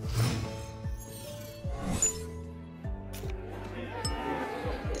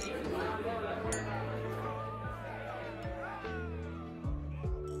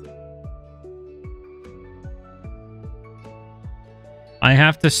 I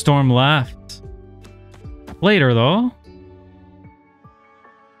have to storm left. Later, though.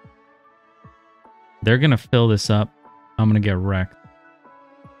 They're gonna fill this up. I'm gonna get wrecked.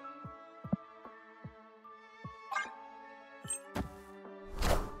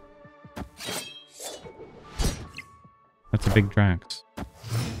 That's a big Drax.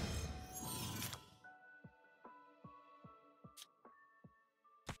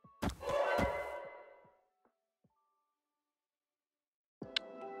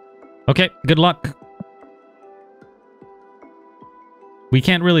 Okay, good luck. We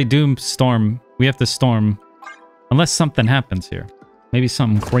can't really doom storm. We have to storm. Unless something happens here. Maybe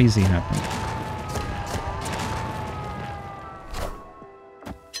something crazy happens.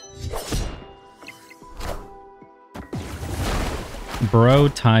 Bro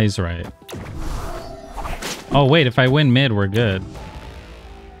ties right. Oh, wait. If I win mid, we're good.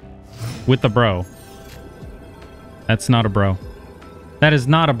 With the bro. That's not a bro. That is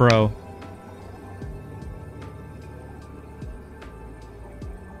not a bro.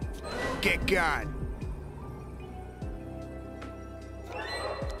 Get gone.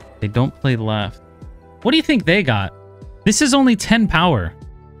 They don't play left. What do you think they got? This is only 10 power.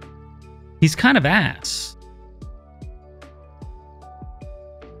 He's kind of ass.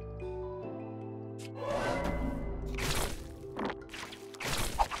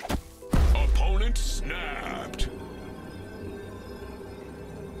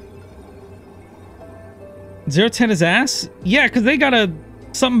 0-10 is ass? Yeah, because they got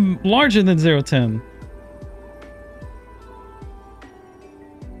something larger than 0-10.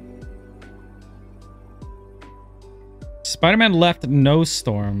 Spider-Man left no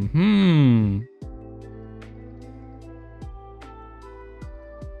storm.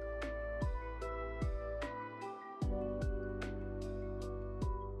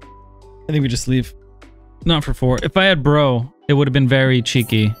 I think we just leave. Not for 4. If I had bro, it would have been very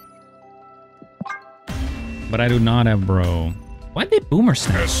cheeky. But I do not have bro. Why'd they boomer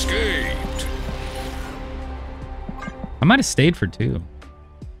snap? Escaped. I might have stayed for 2.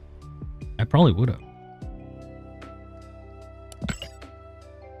 I probably would have.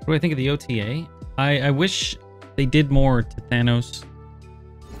 What do I think of the OTA? I wish they did more to Thanos.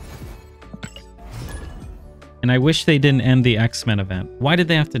 And I wish they didn't end the X-Men event. Why did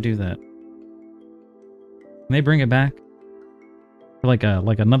they have to do that? Can they bring it back? For like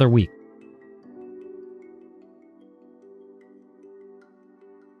another week.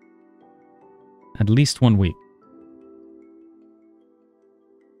 At least 1 week.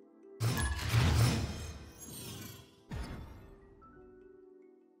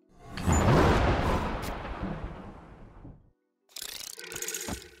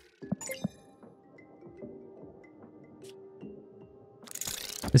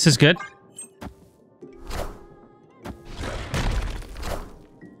 This is good.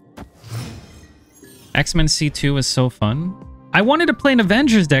 X-Men C2 is so fun. I wanted to play an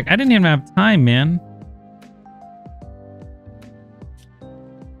Avengers deck. I didn't even have time, man.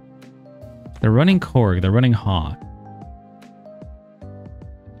 They're running Korg. They're running Hawk.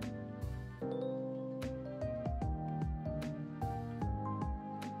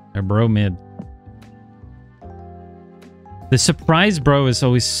 They're bro mid. The surprise bro is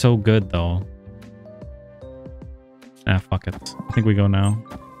always so good, though. Ah, fuck it. I think we go now.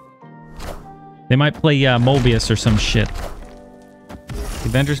 They might play Mobius or some shit. The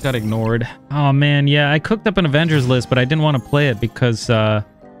Avengers got ignored. Oh, man, yeah. I cooked up an Avengers list, but I didn't want to play it because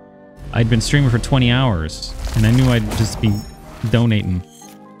I'd been streaming for 20 hours. And I knew I'd just be donating.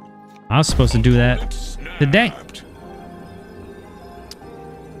 I was supposed to do that today.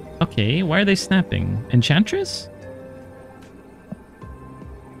 Okay, why are they snapping? Enchantress?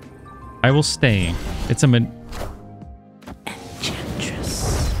 I will stay. It's a Enchantress.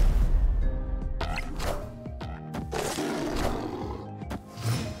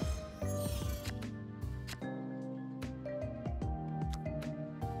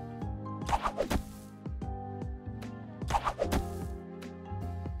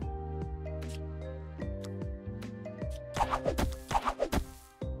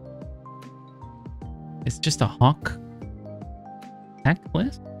 It's just a Hawk tech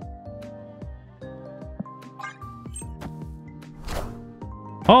list?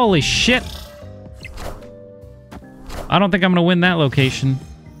 Holy shit! I don't think I'm gonna win that location.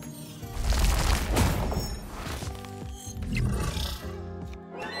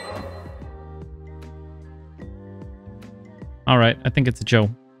 Alright, I think it's a Joe.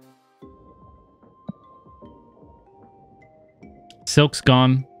 Silk's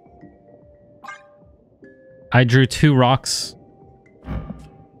gone. I drew 2 rocks.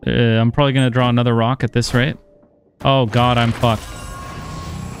 I'm probably gonna draw another rock at this rate. Oh god, I'm fucked.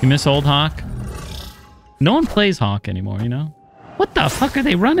 You miss old Hawk? No one plays Hawk anymore, you know? What the fuck are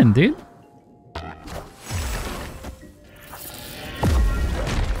they running, dude?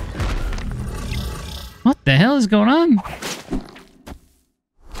 What the hell is going on?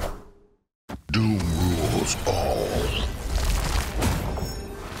 Doom rules all.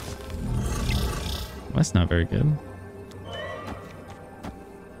 That's not very good.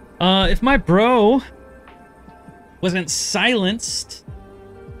 If my bro wasn't silenced...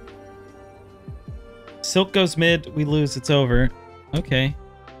 Silk goes mid, we lose, it's over. Okay.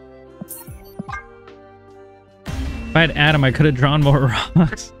 If I had Adam, I could have drawn more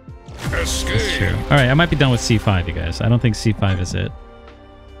rocks. Escape. That's true. Alright, I might be done with C5, you guys. I don't think C5 is it.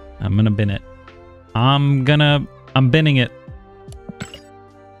 I'm gonna bin it. I'm binning it.